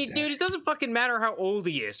he? I mean, dude, it doesn't fucking matter how old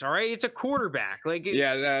he is. All right, it's a quarterback. Like,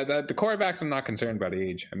 the quarterbacks, I'm not concerned about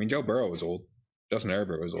age. I mean, Joe Burrow was old. Justin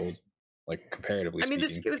Herbert was old, like comparatively. I mean,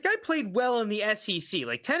 this guy played well in the SEC.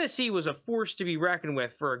 Like Tennessee was a force to be reckoned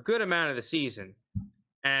with for a good amount of the season,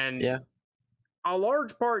 and a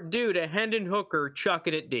large part due to Hendon Hooker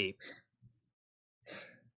chucking it deep.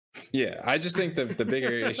 Yeah, I just think the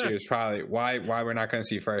bigger issue is probably why we're not going to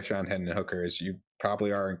see first round Hendon Hooker is you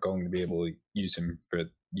probably aren't going to be able to use him for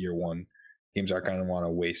year one. Teams aren't going to want to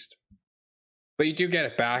waste. But you do get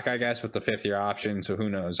it back, I guess, with the 5th year option. So who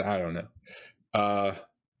knows? I don't know. I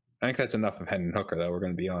think that's enough of Hendon Hooker, though. We're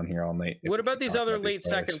going to be on here all night. What about these other late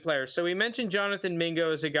second players? So we mentioned Jonathan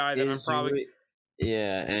Mingo as a guy that I'm probably.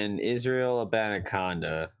 Yeah, and Israel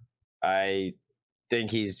Abanikanda. I think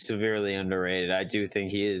he's severely underrated. I do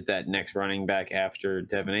think he is that next running back after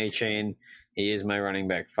Devin Achane. He is my running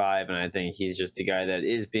back 5, and I think he's just a guy that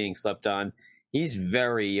is being slept on. He's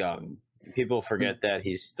very young. People forget that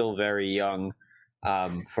he's still very young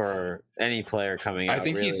for any player coming out. I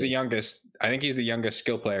think he's the youngest. I think he's the youngest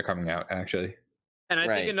skill player coming out, actually. And I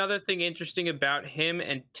think another thing interesting about him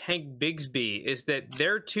and Tank Bigsby is that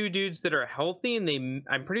they're 2 dudes that are healthy, and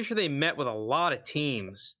I'm pretty sure they met with a lot of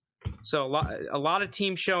teams. So a lot of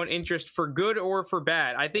teams showing interest for good or for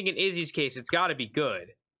bad. I think in Izzy's case, it's got to be good.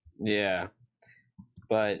 Yeah.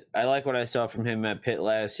 but I like what I saw from him at Pitt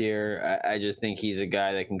last year. I just think he's a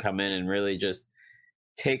guy that can come in and really just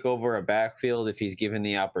take over a backfield if he's given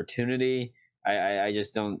the opportunity. I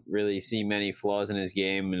just don't really see many flaws in his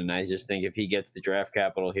game, and I just think if he gets the draft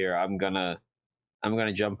capital here, I'm gonna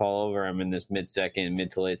jump all over him in this mid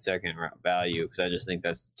to late second value, because I just think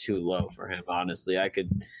that's too low for him. Honestly,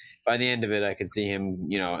 by the end of it, I could see him,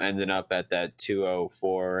 ending up at that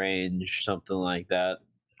 204 range, something like that.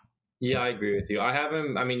 Yeah, I agree with you. I have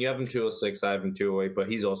him. I mean, you have him 206. I have him 208, but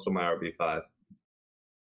he's also my RB5.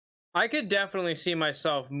 I could definitely see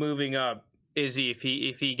myself moving up Izzy if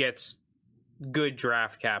he gets good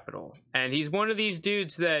draft capital. And he's one of these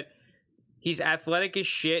dudes that he's athletic as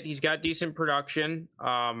shit. He's got decent production.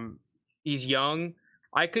 He's young.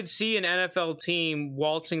 I could see an NFL team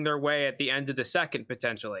waltzing their way at the end of the second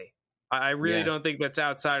potentially. I really don't think that's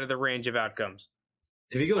outside of the range of outcomes.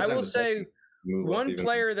 If he goes, I will say one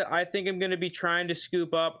player that I think I'm going to be trying to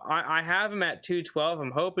scoop up. I have him at 212.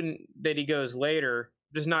 I'm hoping that he goes later.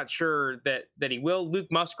 Just not sure that he will. Luke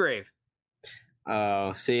Musgrave.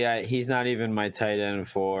 Oh, see, he's not even my tight end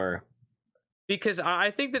for. Because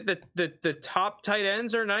I think that the top tight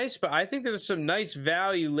ends are nice, but I think there's some nice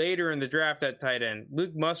value later in the draft at tight end.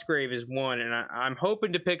 Luke Musgrave is one, and I'm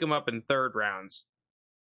hoping to pick him up in third rounds.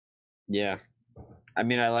 Yeah, I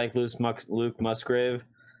mean, I like Luke Musgrave,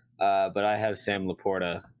 but I have Sam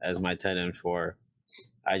Laporta as my tight end for.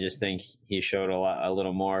 I just think he showed a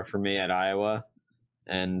little more for me at Iowa,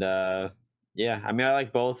 and yeah, I mean, I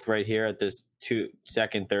like both right here at this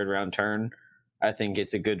second, third round turn. I think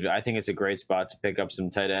it's a great spot to pick up some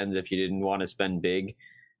tight ends if you didn't want to spend big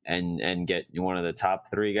and get one of the top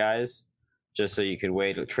three guys, just so you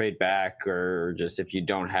could trade back, or just if you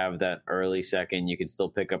don't have that early second, you could still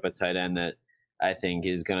pick up a tight end that I think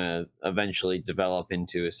is going to eventually develop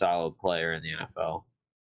into a solid player in the NFL.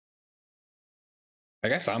 I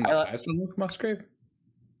guess I'm the highest on Luke Musgrave.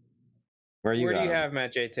 Where do you have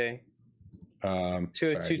Matt JT?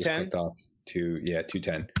 210?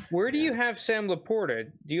 210. Where do you have Sam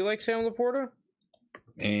Laporta? Do you like Sam Laporta?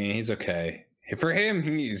 He's okay. For him,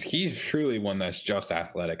 he's truly one that's just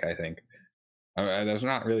athletic, I think. There's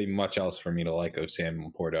not really much else for me to like of Sam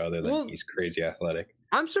Laporta other than he's crazy athletic.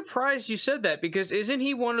 I'm surprised you said that, because isn't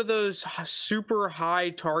he one of those super high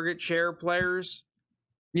target share players?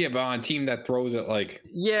 Yeah, but on a team that throws it like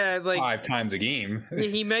 5 times a game.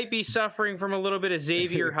 He might be suffering from a little bit of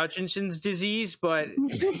Xavier Hutchinson's disease, but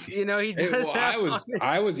he does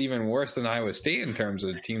I was even worse than Iowa State in terms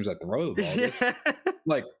of teams that throw the ball. Yeah.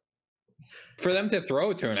 Like, for them to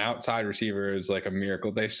throw to an outside receiver is like a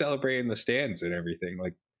miracle. They celebrate in the stands and everything.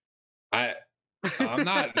 Like, I'm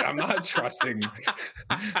not trusting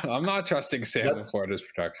Sam Laporta's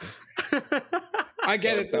production. I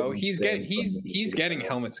get it though. He's getting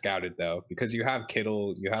helmet scouted though, because you have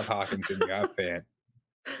Kittle, you have Hawkinson, you have Fant.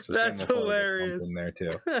 So that's hilarious. In there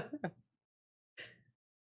too.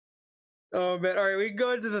 Oh man! All right, we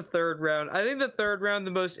go into the third round. I think the third round,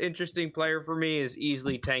 the most interesting player for me is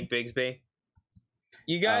easily Tank Bigsby.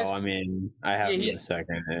 You guys? Oh, I mean, I have him in the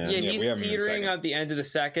second. Yeah, he's teetering at the end of the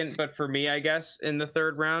second, but for me, I guess in the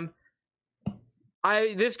third round,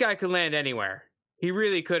 this guy could land anywhere. He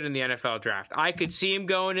really could in the NFL draft. I could see him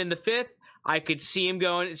going in the fifth. I could see him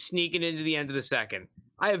sneaking into the end of the second.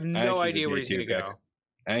 I have no idea where he's going to go.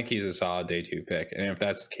 I think he's a solid day 2 pick. And if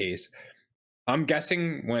that's the case, I'm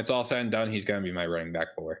guessing when it's all said and done, he's going to be my running back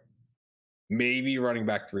 4. Maybe running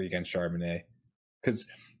back 3 against Charbonnet. Because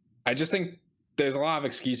I just think there's a lot of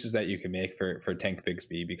excuses that you can make for Tank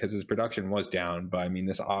Bigsby, because his production was down. But I mean,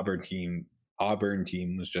 this Auburn team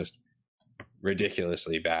was just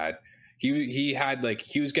ridiculously bad. He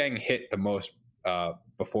was getting hit the most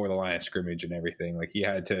before the line of scrimmage and everything. Like, he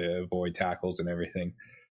had to avoid tackles and everything.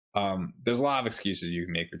 There's a lot of excuses you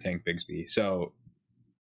can make for Tank Bigsby. So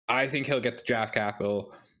I think he'll get the draft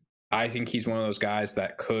capital. I think he's one of those guys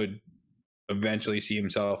that could eventually see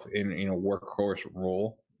himself in a workhorse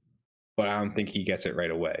role, but I don't think he gets it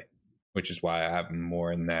right away, which is why I have him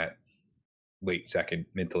more in that mid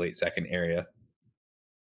to late second area.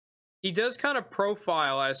 He does kind of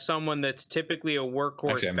profile as someone that's typically a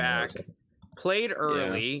workhorse back, played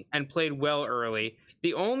early and played well early.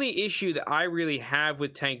 The only issue that I really have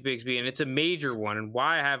with Tank Bigsby, and it's a major one, and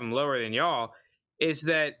why I have him lower than y'all, is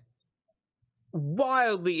that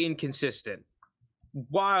wildly inconsistent.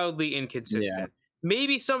 Yeah.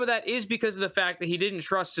 Maybe some of that is because of the fact that he didn't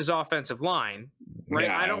trust his offensive line, right?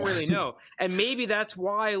 Yeah. I don't really know. And maybe that's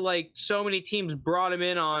why, like, so many teams brought him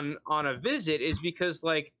in on a visit, is because,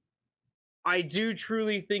 like, I do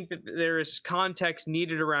truly think that there is context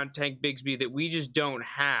needed around Tank Bigsby that we just don't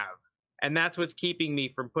have. And that's what's keeping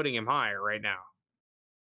me from putting him higher right now.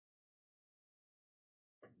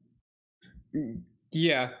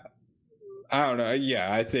 Yeah, I don't know.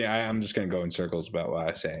 Yeah, I think I'm just going to go in circles about what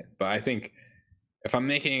I say. But I think if I'm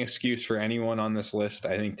making an excuse for anyone on this list,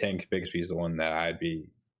 I think Tank Bigsby is the one that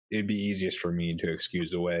it'd be easiest for me to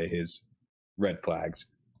excuse away his red flags.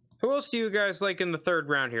 Who else do you guys like in the third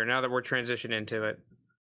round here, now that we're transitioning into it?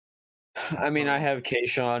 I mean, I have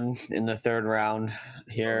Kayshawn in the third round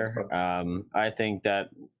here. I think that,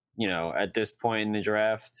 at this point in the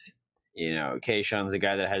draft, Kayshawn's a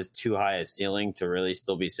guy that has too high a ceiling to really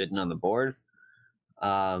still be sitting on the board.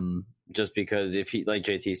 Just because if he, like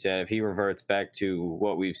JT said, if he reverts back to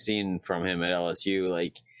what we've seen from him at LSU,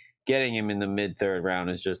 like getting him in the mid third round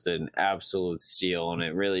is just an absolute steal, and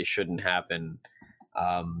it really shouldn't happen.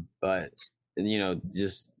 But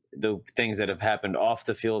just the things that have happened off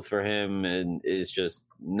the field for him is just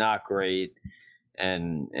not great.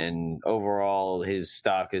 And overall his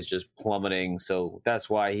stock is just plummeting. So that's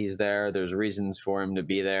why he's there. There's reasons for him to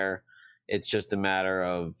be there. It's just a matter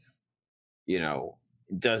of,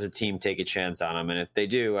 does a team take a chance on him? And if they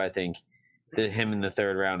do, I think that him in the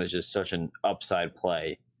third round is just such an upside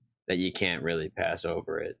play that you can't really pass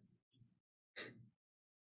over it.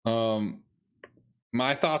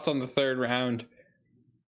 My thoughts on the third round.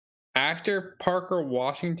 After Parker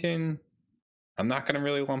Washington, I'm not going to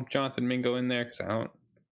really lump Jonathan Mingo in there because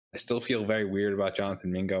I still feel very weird about Jonathan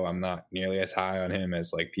Mingo. I'm not nearly as high on him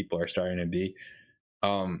as like people are starting to be.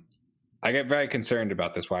 I get very concerned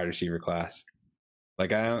about this wide receiver class.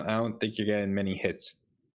 Like I don't think you're getting many hits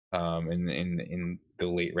in the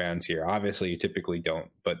late rounds here. Obviously, you typically don't,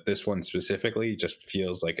 but this one specifically just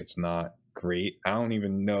feels like it's not great. I don't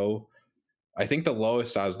even know. I think the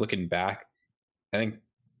lowest, I was looking back, I think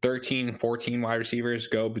 13, 14 wide receivers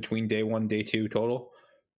go between day one, day two total.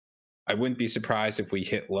 I wouldn't be surprised if we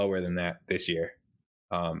hit lower than that this year,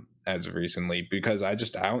 as of recently, because I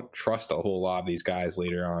don't trust a whole lot of these guys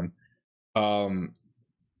later on.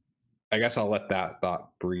 I guess I'll let that thought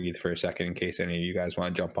breathe for a second in case any of you guys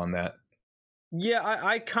want to jump on that. Yeah,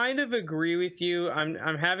 I kind of agree with you.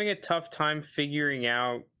 I'm having a tough time figuring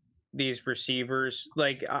out these receivers.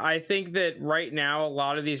 Like, I think that right now a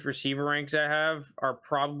lot of these receiver ranks I have are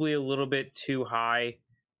probably a little bit too high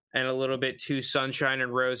and a little bit too sunshine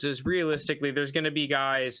and roses. Realistically, there's going to be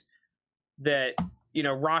guys that,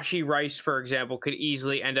 Rashee Rice, for example, could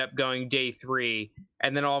easily end up going day 3,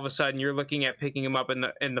 and then all of a sudden you're looking at picking him up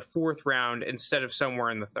in the fourth round instead of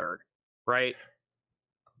somewhere in the third, right?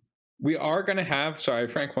 We are going to have, sorry,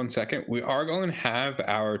 Frank, 1 second. We are going to have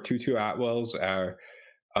our Tutu Atwells, our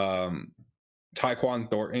Tyquan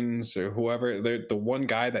Thorntons, or whoever. The one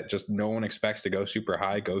guy that just no one expects to go super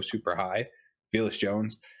high, Felix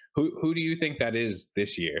Jones. Who do you think that is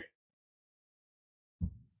this year?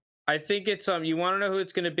 I think it's you want to know who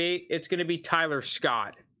it's going to be? It's going to be Tyler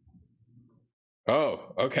Scott.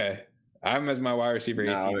 Oh, okay. I'm as my wide receiver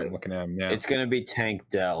 18. I'm looking at him now. It's going to be Tank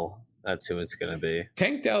Dell. That's who it's going to be.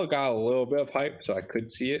 Tank Dell got a little bit of hype, so I could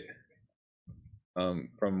see it.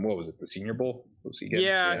 From what was it, the Senior Bowl?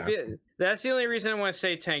 Yeah. That's the only reason I want to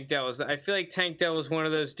say Tank Dell is that I feel like Tank Dell is one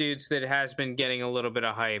of those dudes that has been getting a little bit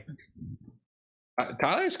of hype.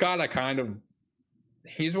 Tyler Scott,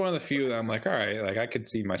 he's one of the few that I'm like, all right, like I could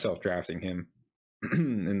see myself drafting him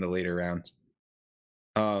in the later rounds.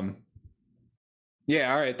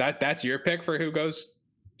 Yeah, all right, that's your pick for who goes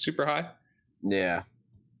super high? Yeah.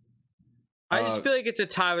 I just feel like it's a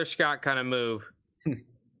Tyler Scott kind of move.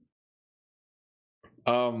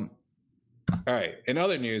 All right. In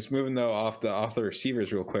other news, moving though off the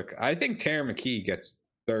receivers real quick, I think Tanner McKee gets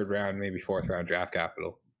third round, maybe fourth round draft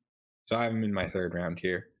capital. So I have him in my third round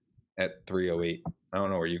here at 308. I don't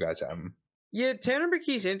know where you guys have him. Yeah, Tanner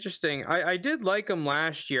McKee's interesting. I did like him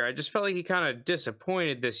last year. I just felt like he kind of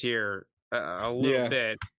disappointed this year a little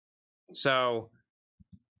bit. So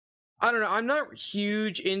I don't know. I'm not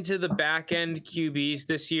huge into the back end QBs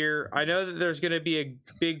this year. I know that there's going to be a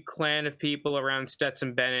big clan of people around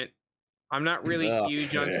Stetson Bennett. I'm not really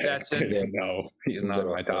huge on Stetson. No, he's not in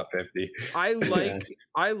my top 50.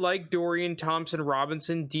 I like Dorian Thompson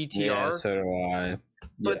Robinson, DTR. Yeah, so do I.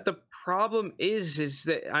 But the problem is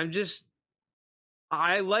that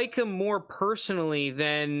I like him more personally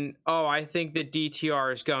than, I think that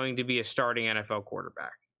DTR is going to be a starting NFL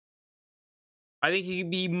quarterback. I think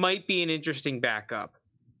he might be an interesting backup.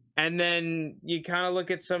 And then you kind of look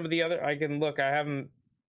at some of the other, I have him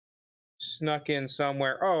snuck in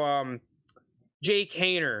somewhere. Jake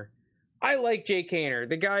Haener. I like Jake Haener.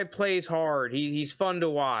 The guy plays hard. He's fun to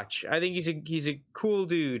watch. I think he's a cool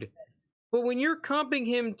dude. But when you're comping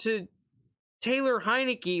him to Taylor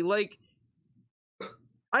Heineke, like,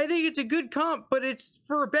 I think it's a good comp, but it's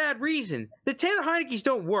for a bad reason. The Taylor Heinekes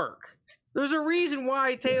don't work. There's a reason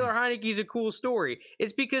why Taylor Heineke's a cool story.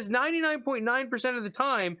 It's because 99.9% of the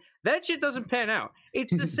time, that shit doesn't pan out.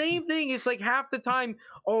 It's the same thing. It's like half the time,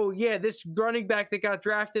 oh, yeah, this running back that got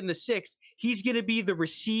drafted in the 6th, he's going to be the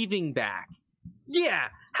receiving back. Yeah.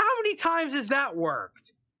 How many times has that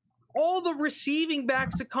worked? All the receiving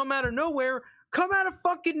backs that come out of nowhere come out of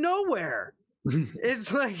fucking nowhere.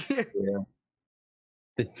 It's like...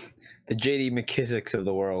 The J.D. McKissicks of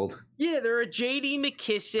the world. Yeah, they're a J.D.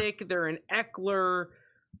 McKissick, they're an Eckler,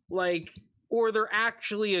 like, or they're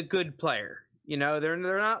actually a good player. You know, they're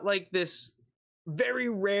not like this. Very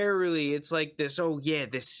rarely, it's like this. Oh yeah,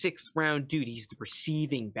 this 6th round dude, he's the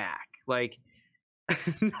receiving back. Like,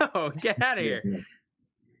 no, get out of here.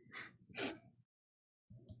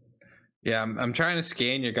 Yeah, I'm trying to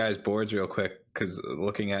scan your guys' boards real quick because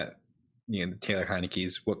looking at the Taylor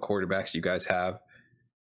Heineke's, what quarterbacks you guys have.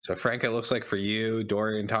 So, Frank, it looks like for you,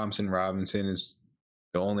 Dorian Thompson-Robinson is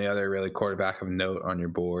the only other really quarterback of note on your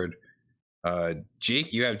board.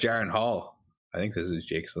 Jake, you have Jaron Hall. I think this is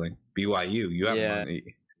Jake's link. BYU. You have him on.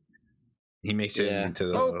 He makes it into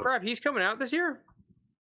the... Oh, crap. He's coming out this year?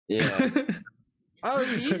 Yeah. Oh,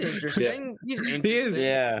 he's interesting. He's interesting. He is.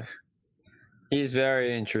 Yeah. He's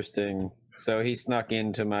very interesting. So he snuck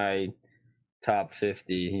into my top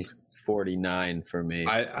 50. He's 49 for me.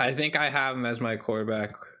 I think I have him as my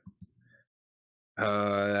quarterback.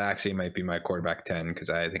 Actually, it might be my quarterback 10 because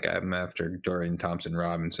I think I have him after Dorian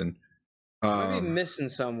Thompson-Robinson. I might be missing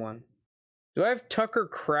someone. Do I have Tucker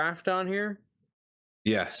Kraft on here?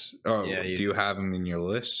 Yes. Oh, Yeah, do you have him in your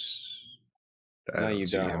list? No, you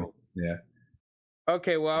see don't. him. Yeah.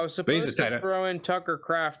 Okay, well, I was supposed to throw in Tucker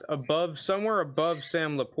Kraft somewhere above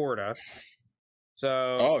Sam Laporta.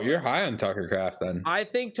 So, Oh, you're high on Tucker Kraft then. I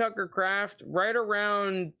think Tucker Kraft right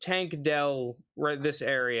around Tank Dell, right this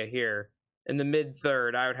area here in the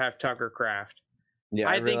mid-3rd. I would have Tucker Kraft. Yeah,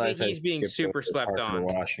 I think realize that he's being skipped super over slept Parker on.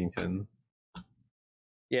 Washington.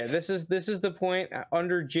 Yeah, this is the point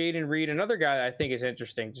under Jaden Reed. Another guy that I think is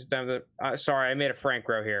interesting. Just down the sorry, I made a Frank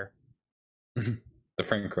row here. The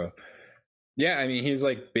Frank Crow. Yeah, I mean he's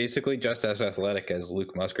like basically just as athletic as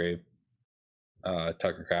Luke Musgrave.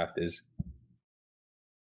 Tucker Kraft is.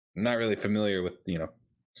 I'm not really familiar with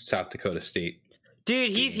South Dakota State.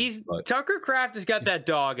 Dude, he's Tucker Kraft has got that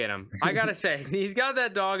dog in him. I gotta say, he's got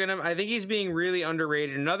that dog in him. I think he's being really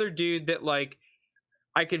underrated. Another dude that like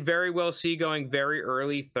I could very well see going very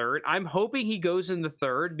early 3rd. I'm hoping he goes in the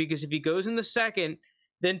 3rd because if he goes in the 2nd,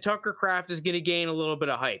 then Tucker Kraft is going to gain a little bit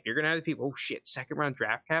of hype. You're going to have the people, oh shit, 2nd round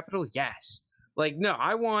draft capital? Yes. Like, no,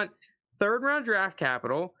 I want 3rd round draft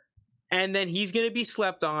capital, and then he's going to be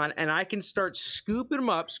slept on, and I can start scooping him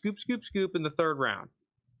up, scoop in the 3rd round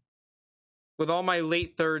with all my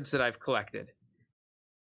late 3rds that I've collected.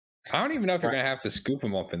 I don't even know if you're going to have to scoop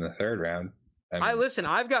him up in the 3rd round. I mean, listen,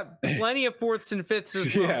 I've got plenty of 4ths and 5ths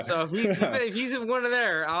as well. Yeah. So if he's in one of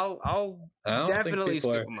there, I'll definitely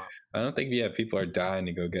scoop him up. I don't think people are dying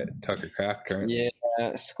to go get Tucker Kraft currently.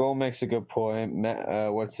 Yeah, Skull makes a good point.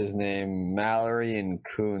 What's his name? Mallory and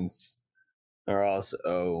Kuntz are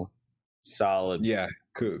also solid. Yeah,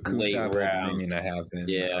 late round. I have him.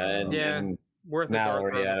 Yeah, and worth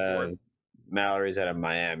Mallory's out of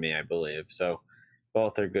Miami, I believe. So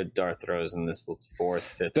both are good dart throws in this 4th,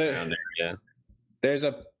 5th round area. There's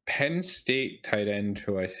a Penn State tight end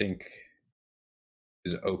who I think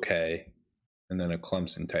is okay, and then a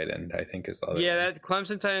Clemson tight end I think is the other. Yeah, one. that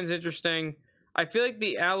Clemson tight end is interesting. I feel like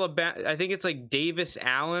the Alabama, I think it's like Davis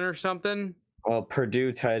Allen or something. Well,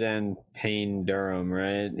 Purdue tight end Payne Durham,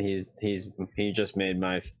 right? He just made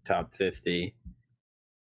my top 50.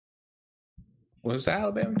 Was the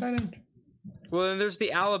Alabama tight end? Well, then there's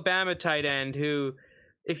the Alabama tight end who,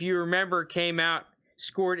 if you remember, came out,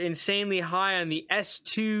 scored insanely high on the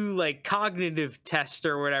S2 like cognitive test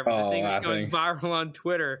or whatever. The thing that's going viral on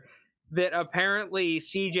Twitter. That apparently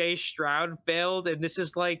CJ Stroud failed, and this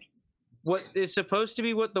is like what is supposed to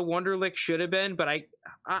be what the Wonderlic should have been, but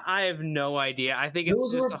I have no idea. I think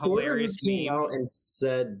it's just a hilarious meme. Came out and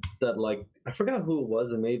said that, like, I forgot who it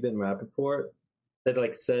was. It may have been Rappaport that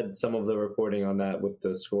like said some of the reporting on that with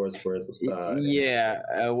the scores where it was.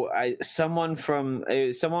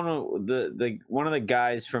 One of the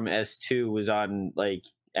guys from S2 was on like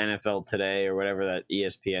NFL Today or whatever that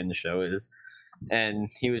ESPN show is, and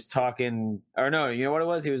he was talking. Or no, you know what it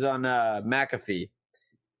was? He was on McAfee.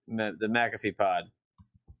 The McAfee pod,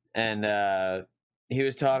 and he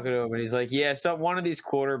was talking to him, and he's like, "Yeah, so one of these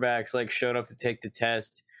quarterbacks like showed up to take the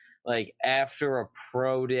test, like after a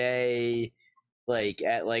pro day, like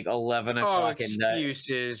at like 11 o'clock at night,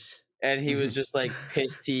 excuses." And he was just like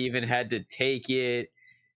pissed he even had to take it,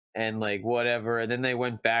 and like whatever, and then they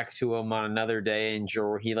went back to him on another day, and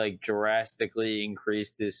he like drastically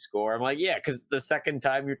increased his score. I'm like, yeah, because the second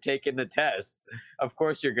time you're taking the test, of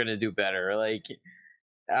course you're gonna do better. Like,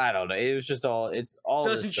 I don't know. It was just all. It's all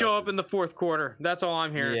doesn't show up in the fourth quarter. That's all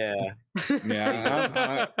I'm hearing. Yeah,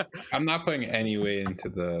 Yeah, I'm not putting any weight into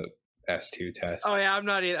the S2 test. Oh yeah, I'm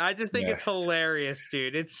not either. I just think it's hilarious,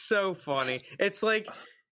 dude. It's so funny. It's like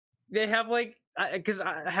they have like, because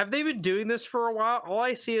have they been doing this for a while? All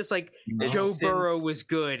I see is like Joe Burrow was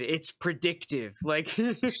good. It's predictive. Like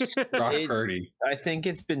Brock Purdy. I think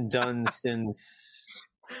it's been done since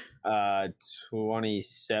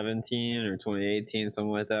 2017 or 2018,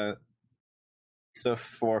 something like that. So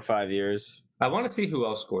 4 or 5 years. I want to see who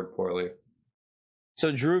else scored poorly.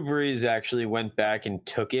 So Drew Brees actually went back and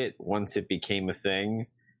took it once it became a thing,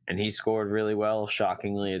 and he scored really well.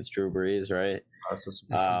 Shockingly, it's Drew Brees, right?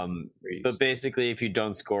 But basically, if you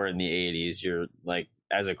don't score in the 80s, you're like,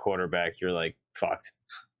 as a quarterback, you're like fucked.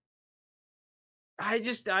 I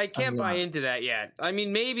can't buy into that yet. I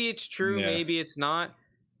mean, maybe it's true, maybe it's not.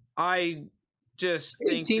 I just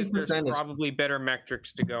think that there's probably better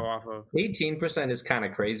metrics to go off of. 18% is kind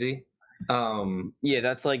of crazy. Yeah,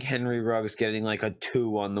 that's like Henry Ruggs getting like a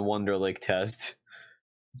 2 on the Wonderlic test.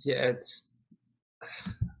 Yeah, it's.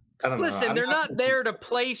 I don't know. Listen, they're not there to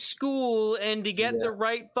play school and to get the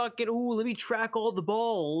right fucking. Ooh, let me track all the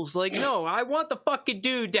balls. Like, no, I want the fucking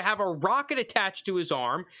dude to have a rocket attached to his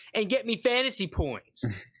arm and get me fantasy points.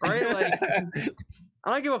 Right? Like,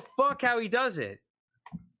 I don't give a fuck how he does it.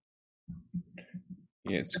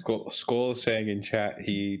 Yeah, Skull is saying in chat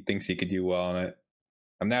he thinks he could do well on it.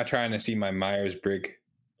 I'm now trying to see my Myers-Briggs.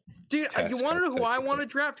 Dude, you want to know who I want to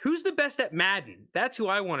draft? Who's the best at Madden? That's who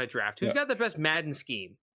I want to draft. Who's got the best Madden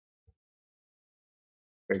scheme?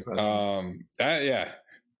 Yeah.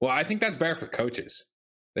 Well, I think that's better for coaches.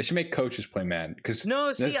 They should make coaches play Madden because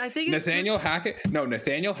I think Nathaniel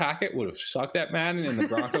Hackett would have sucked at Madden, and the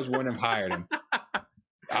Broncos wouldn't have hired him.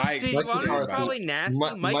 Dude, probably nasty.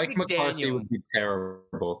 Mike McCarthy would be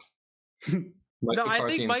terrible. I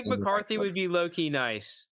think Mike McCarthy would be low-key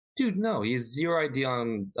nice. Dude, no, he's zero idea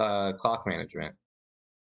on clock management.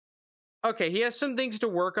 Okay, he has some things to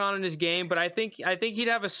work on in his game, but I think he'd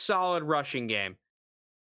have a solid rushing game.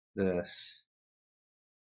 But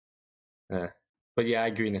yeah, I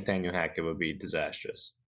agree. Nathaniel Hackett would be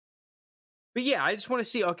disastrous. But yeah, I just want to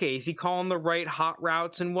see, okay, is he calling the right hot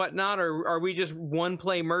routes and whatnot, or are we just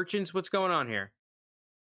one-play merchants? What's going on here?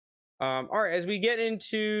 All right, as we get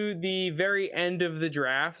into the very end of the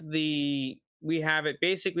draft, we have it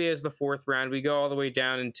basically as the fourth round. We go all the way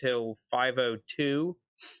down until 502.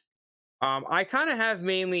 I kind of have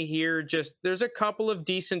mainly here there's a couple of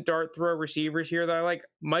decent dart throw receivers here that I like.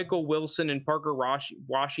 Michael Wilson and Parker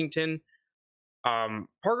Washington.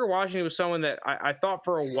 Parker Washington was someone that I thought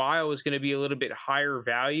for a while was going to be a little bit higher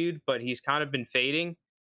valued, but he's kind of been fading.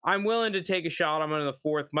 I'm willing to take a shot on him in the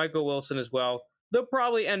fourth. Michael Wilson as well. They'll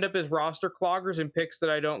probably end up as roster cloggers and picks that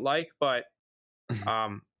I don't like, but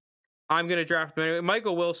I'm going to draft him anyway.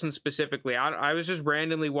 Michael Wilson specifically. I was just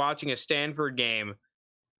randomly watching a Stanford game,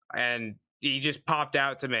 and he just popped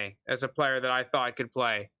out to me as a player that I thought could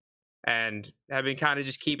play, and have been kind of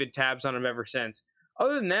just keeping tabs on him ever since.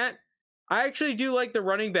 Other than that, I actually do like the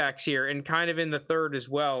running backs here, and kind of in the third as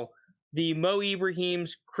well. The Mo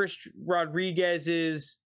Ibrahims, Chris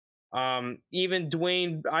Rodriguez's, even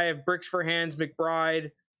Dwayne. I have bricks for hands,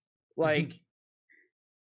 McBride, like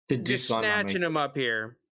just snatching him up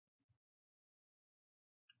here.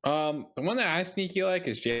 The one that I sneaky like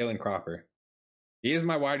is Jalen Cropper. He is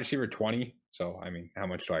my wide receiver 20. So, I mean, how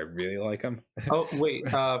much do I really like him? Oh, wait,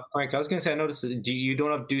 Frank, I was going to say, I noticed you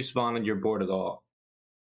don't have Deuce Vaughn on your board at all.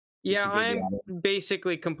 Yeah, I'm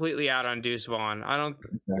basically completely out on Deuce Vaughn. I don't.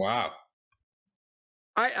 Wow.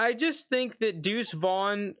 I just think that Deuce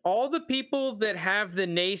Vaughn, all the people that have the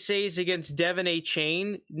naysays against Devin A.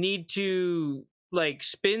 Chain need to like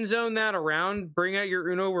spin zone that around, bring out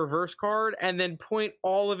your Uno reverse card, and then point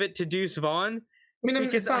all of it to Deuce Vaughn.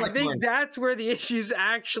 Because I think that's where the issues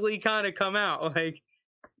actually kind of come out. Like,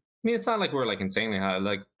 I mean, it's not like we're like insanely high.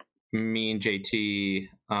 Like me and JT,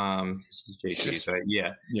 this is JT, right?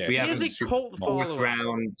 Yeah. We have a cult fourth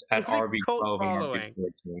round at RB12 and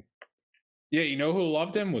RB14. Yeah, you know who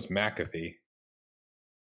loved him was McAfee.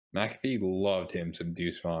 McAfee loved him some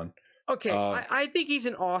Deuce Vaughn. Okay, I think he's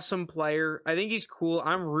an awesome player. I think he's cool.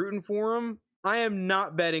 I'm rooting for him. I am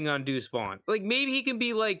not betting on Deuce Vaughn. Like, maybe he can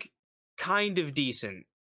be like kind of decent,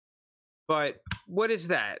 but what is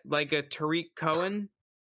that? Like a Tariq Cohen?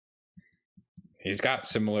 He's got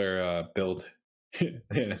similar build,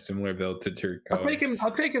 similar build to Tariq Cohen.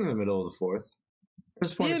 I'll take him in the middle of the fourth.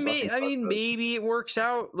 Yeah, maybe it works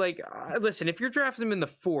out. Like, listen, if you're drafting him in the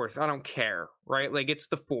 4th, I don't care, right? Like, it's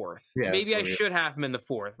the 4th. Yeah, maybe I should have him in the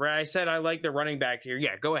 4th, right? I said I like the running back here.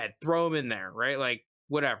 Yeah, go ahead, throw him in there, right? Like,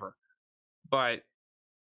 whatever. But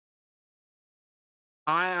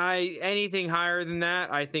I anything higher than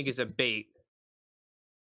that, I think is a bait.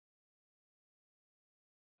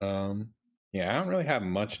 Yeah, I don't really have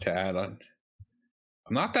much to add on.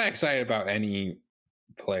 I'm not that excited about any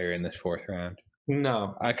player in this 4th round.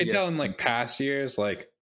 No, I could tell in like past years,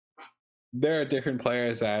 like there are different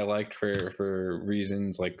players that I liked for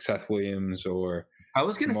reasons like Seth Williams or. I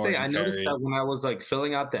was gonna say, I noticed Terry. that when I was like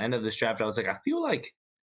filling out the end of this draft, I was like, I feel like,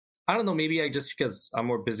 I don't know, maybe I just because I'm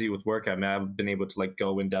more busy with work, I haven't been able to like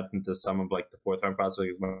go in depth into some of like the 4th round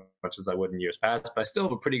prospects as much as I would in years past, but I still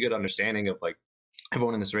have a pretty good understanding of like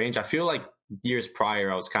everyone in this range. I feel like years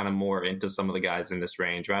prior, I was kind of more into some of the guys in this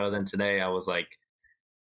range rather than today. I was like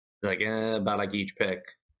about like each pick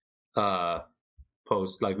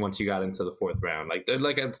post, like once you got into the 4th round, like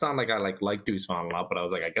it's not like I like Deuce Vaughn a lot, but I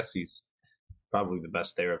was like, I guess he's probably the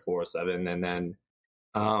best there at 407. And then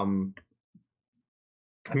I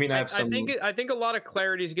mean, I think a lot of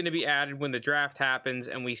clarity is going to be added when the draft happens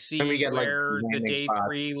and we see get, where like, the day spots.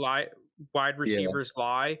 3 wide receivers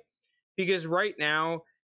lie. Because right now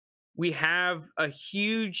we have a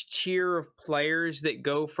huge tier of players that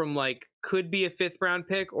go from like could be a 5th round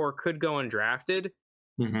pick or could go undrafted.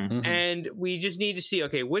 Mm-hmm. And we just need to see,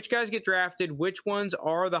 okay, which guys get drafted, which ones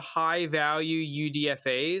are the high value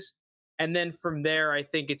UDFAs. And then from there, I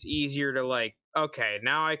think it's easier to like, okay,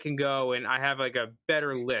 now I can go and I have like a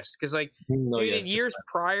better list. Because like, in years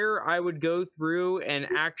prior, I would go through and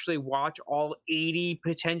actually watch all 80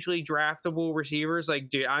 potentially draftable receivers. Like,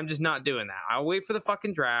 dude, I'm just not doing that. I'll wait for the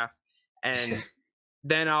fucking draft and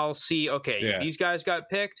then I'll see, okay, these guys got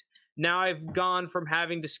picked. Now I've gone from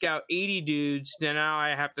having to scout 80 dudes to now I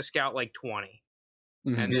have to scout like 20.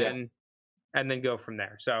 And then go from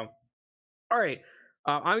there. So, all right.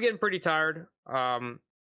 I'm getting pretty tired.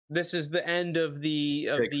 This is the end of the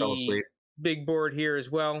big board here as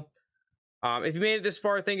well. If you made it this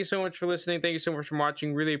far, thank you so much for listening. Thank you so much for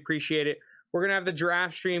watching. Really appreciate it. We're going to have the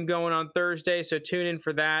draft stream going on Thursday, so tune in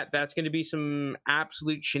for that. That's going to be some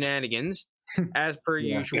absolute shenanigans, as per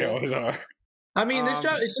usual. They always are. I mean, this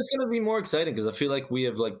draft is just going to be more exciting because I feel like we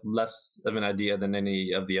have like less of an idea than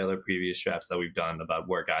any of the other previous drafts that we've done about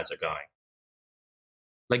where guys are going.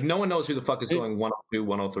 Like, no one knows who the fuck is going 102,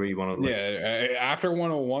 103, 103. Yeah, after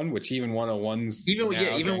 101, which even 101's even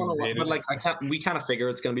 101. But like, we kind of figure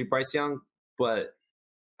it's going to be Bryce Young, but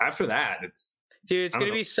after that, it's going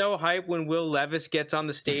to be so hype when Will Levis gets on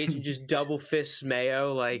the stage and just double fists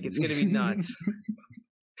Mayo. Like, it's going to be nuts.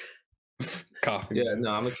 Coffee. Yeah,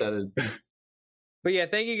 no, I'm excited. But yeah,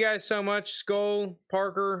 thank you guys so much, Skull,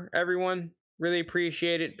 Parker, everyone. Really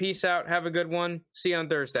appreciate it. Peace out. Have a good one. See you on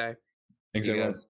Thursday. Thanks, everyone.